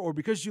here or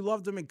because you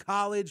loved him in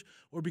college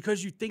or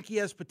because you think he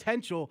has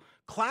potential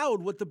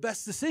cloud what the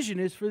best decision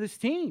is for this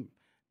team.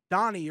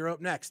 Donnie, you're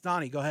up next.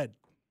 Donnie, go ahead.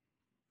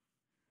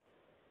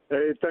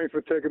 Hey, thanks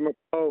for taking my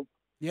call.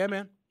 Yeah,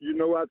 man. You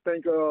know, I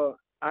think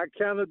I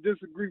kind of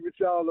disagree with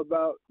y'all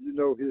about, you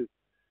know, his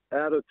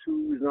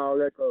attitudes and all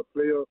that. Cause a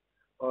player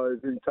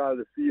is entitled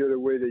to feel the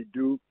way they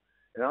do,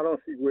 and I don't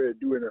see where they're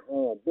doing it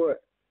harm.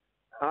 But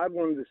I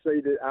wanted to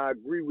say that I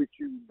agree with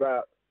you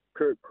about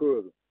Kirk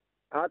Cousins.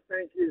 I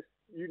think it's,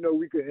 you know,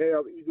 we could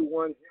have either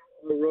one,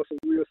 him or Russell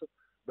Wilson,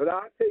 but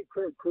I take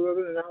Kirk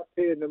Cousins and I'll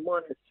pay him the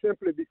money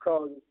simply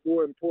because it's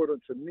more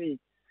important to me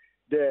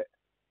that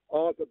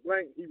Arthur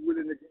Blank, he's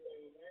willing to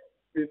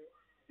give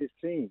his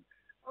team.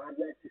 I'd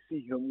like to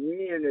see him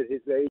win at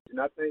his age, and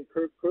I think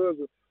Kirk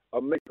Cousins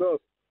will make us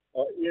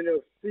an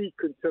NFC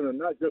contender,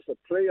 not just a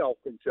playoff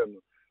contender.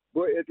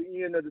 But at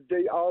the end of the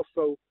day,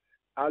 also,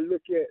 I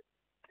look at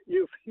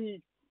if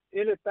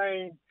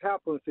anything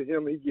happens to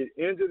him, he get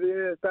injured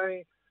or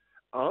anything,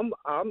 I'm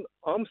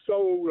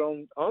sold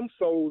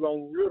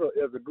on Ritter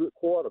as a good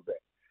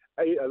quarterback.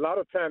 A lot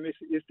of times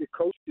it's the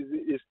coaches,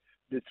 it's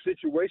the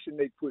situation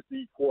they put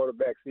these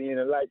quarterbacks in,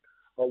 and like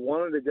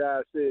one of the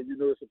guys said, you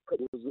know, it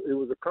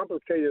was a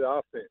complicated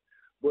offense,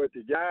 but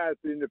the guy's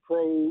in the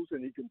pros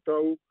and he can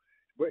throw.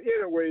 But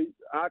anyway,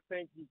 I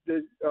think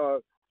that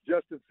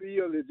Justin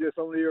Fields is just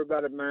on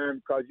everybody's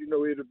mind because, you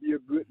know, it'll be a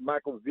good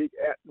Michael Vick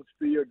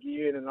atmosphere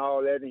again and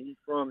all that, and he's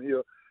from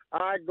here.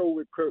 I go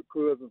with Kirk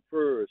Cousins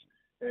first,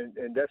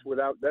 and that's what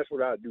I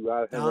do.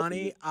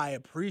 Donnie, I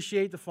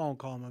appreciate the phone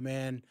call, my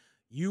man.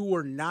 You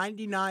were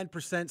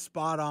 99%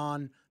 spot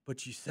on,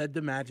 but you said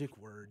the magic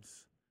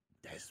words,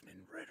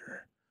 Desmond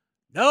Ritter.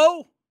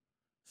 No.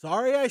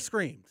 Sorry I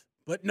screamed,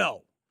 but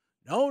no.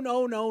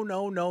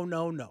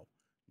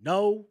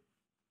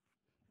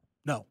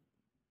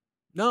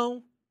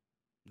 No.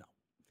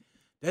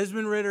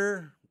 Desmond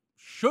Ritter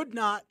should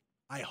not,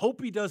 I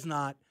hope he does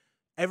not,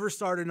 ever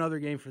start another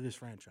game for this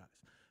franchise.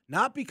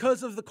 Not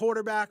because of the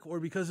quarterback or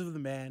because of the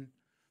man,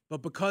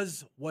 but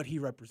because what he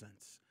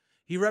represents.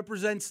 He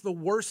represents the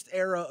worst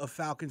era of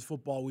Falcons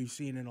football we've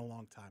seen in a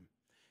long time.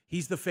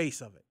 He's the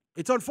face of it.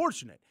 It's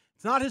unfortunate.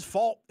 It's not his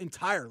fault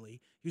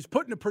entirely. He was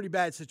put in a pretty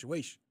bad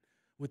situation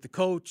with the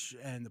coach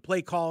and the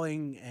play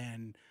calling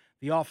and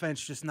the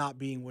offense just not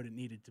being what it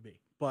needed to be.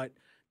 But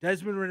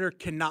Desmond Ritter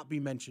cannot be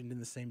mentioned in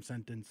the same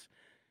sentence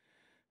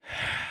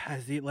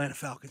as the Atlanta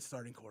Falcons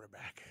starting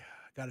quarterback.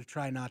 Got to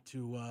try not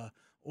to,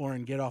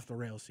 Oren, get off the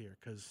rails here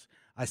because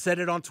I said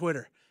it on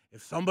Twitter.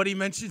 If somebody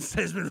mentions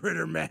Desmond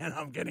Ritter, man,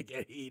 I'm going to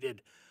get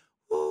heated.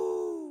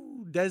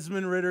 Ooh,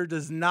 Desmond Ritter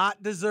does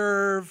not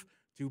deserve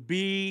to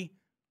be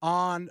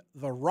on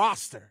the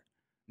roster.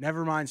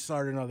 Never mind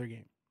start another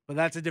game. But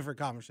that's a different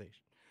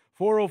conversation.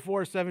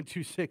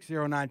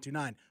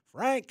 404-726-0929.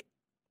 Frank.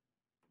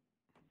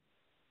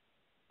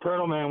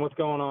 Turtle Man, what's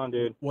going on,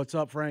 dude? What's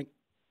up, Frank?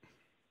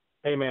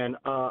 Hey, man,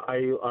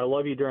 I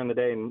love you during the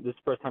day, and this is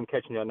the first time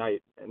catching you at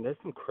night. And there's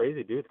some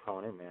crazy dudes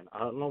calling in, man. I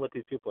don't know what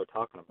these people are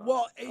talking about.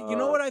 Well, you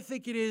know what I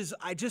think it is?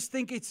 I just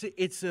think it's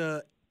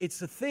a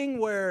thing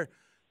where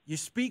you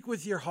speak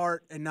with your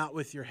heart and not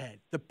with your head.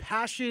 The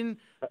passion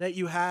that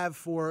you have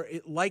for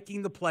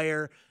liking the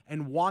player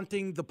and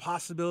wanting the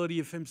possibility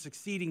of him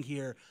succeeding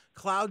here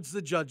clouds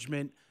the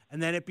judgment,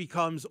 and then it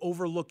becomes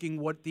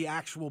overlooking what the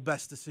actual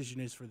best decision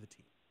is for the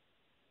team.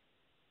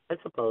 I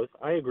suppose.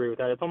 I agree with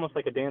that. It's almost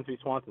like a Dansby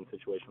Swanson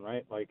situation,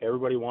 right? Like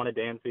everybody wanted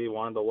Dansby,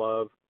 wanted the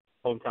love,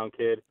 hometown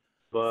kid.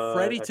 But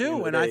Freddie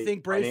too, and I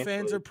think Braves fans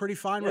financially- are pretty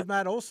fine with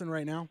Matt Olson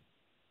right now.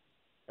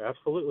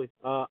 Absolutely.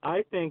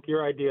 I think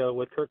your idea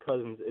with Kirk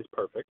Cousins is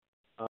perfect.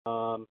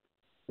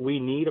 We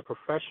need a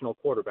professional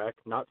quarterback,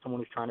 not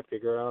someone who's trying to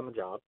figure it out on the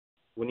job.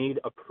 We need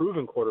a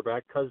proven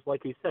quarterback because,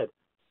 like you said,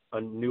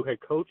 a new head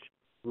coach,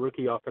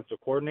 rookie offensive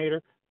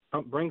coordinator,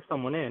 bring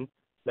someone in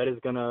that is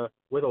going to,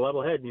 with a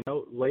level head,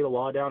 lay the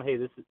law down. Hey,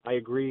 I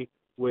agree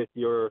with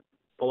your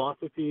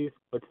philosophies.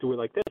 Let's do it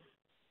like this,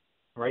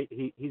 right?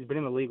 He's been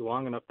in the league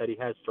long enough that he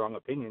has strong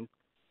opinions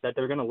that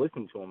they're going to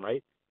listen to him,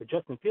 right? If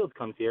Justin Fields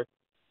comes here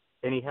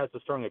and he has a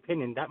strong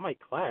opinion, that might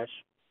clash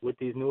with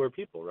these newer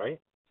people, right?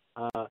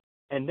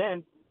 And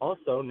then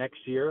also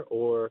next year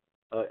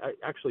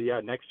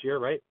next year,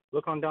 right?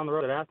 Look on down the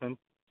road at Athens,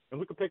 and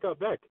we could pick up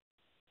Beck.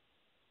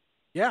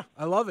 Yeah,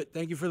 I love it.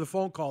 Thank you for the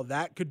phone call.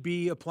 That could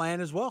be a plan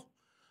as well,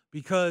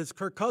 because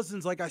Kirk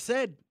Cousins, like I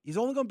said, he's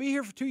only going to be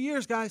here for 2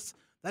 years, guys.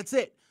 That's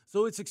it.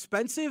 So it's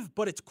expensive,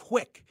 but it's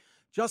quick.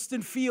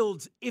 Justin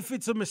Fields, if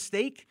it's a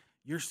mistake,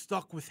 you're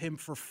stuck with him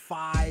for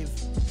 5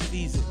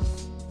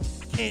 seasons.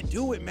 I can't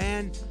do it,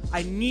 man.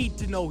 I need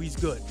to know he's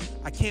good.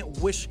 I can't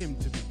wish him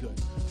to be good.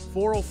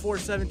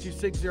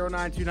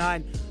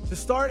 404-726-0929. To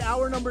start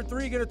hour number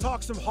 3, going to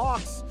talk some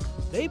Hawks.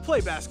 They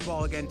play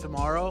basketball again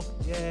tomorrow.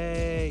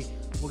 Yay.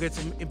 We'll get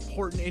some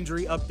important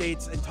injury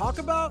updates and talk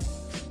about,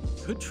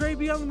 could Trey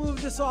be on the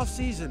move this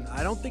offseason?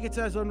 I don't think it's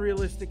as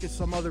unrealistic as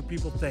some other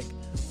people think.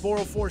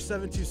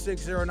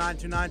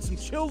 404-726-0929. Some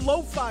chill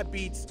lo-fi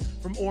beats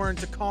from Oren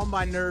to calm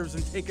my nerves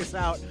and take us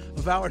out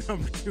of hour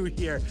number 2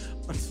 here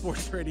on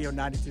Sports Radio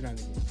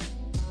 92.9.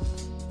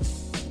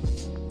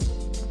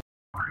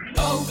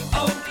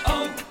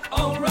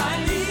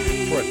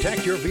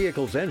 Protect your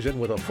vehicle's engine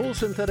with a full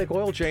synthetic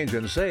oil change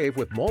and save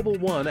with Mobil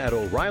 1 at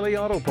O'Reilly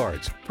Auto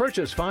Parts.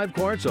 Purchase 5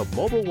 quarts of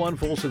Mobil 1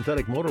 full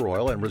synthetic motor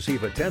oil and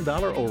receive a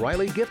 $10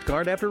 O'Reilly gift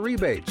card after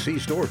rebate. See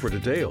store for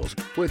details.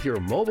 With your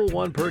Mobil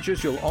 1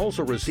 purchase, you'll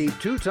also receive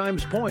 2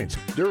 times points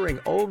during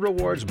O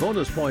Rewards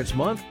Bonus Points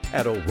Month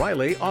at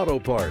O'Reilly Auto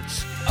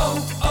Parts.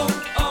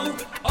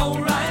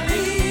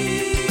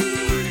 O'Reilly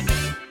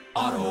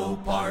Auto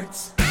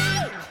Parts.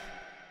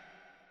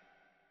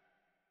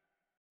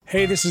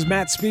 Hey, this is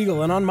Matt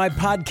Spiegel, and on my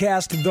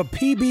podcast, The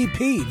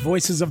PBP,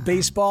 Voices of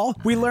Baseball,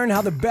 we learn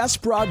how the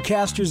best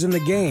broadcasters in the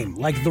game,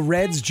 like the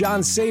Reds' John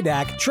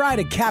Sadak, try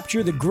to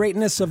capture the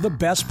greatness of the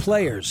best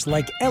players,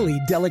 like Ellie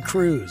De La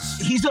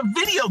Cruz. He's a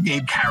video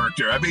game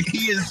character. I mean,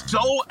 he is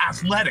so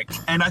athletic,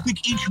 and I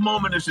think each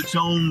moment is its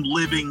own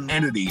living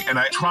entity, and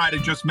I try to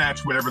just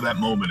match whatever that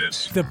moment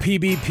is. The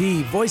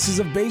PBP, Voices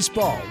of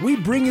Baseball. We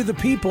bring you the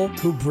people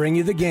who bring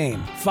you the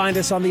game. Find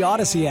us on the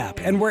Odyssey app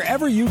and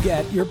wherever you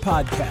get your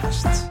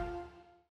podcasts.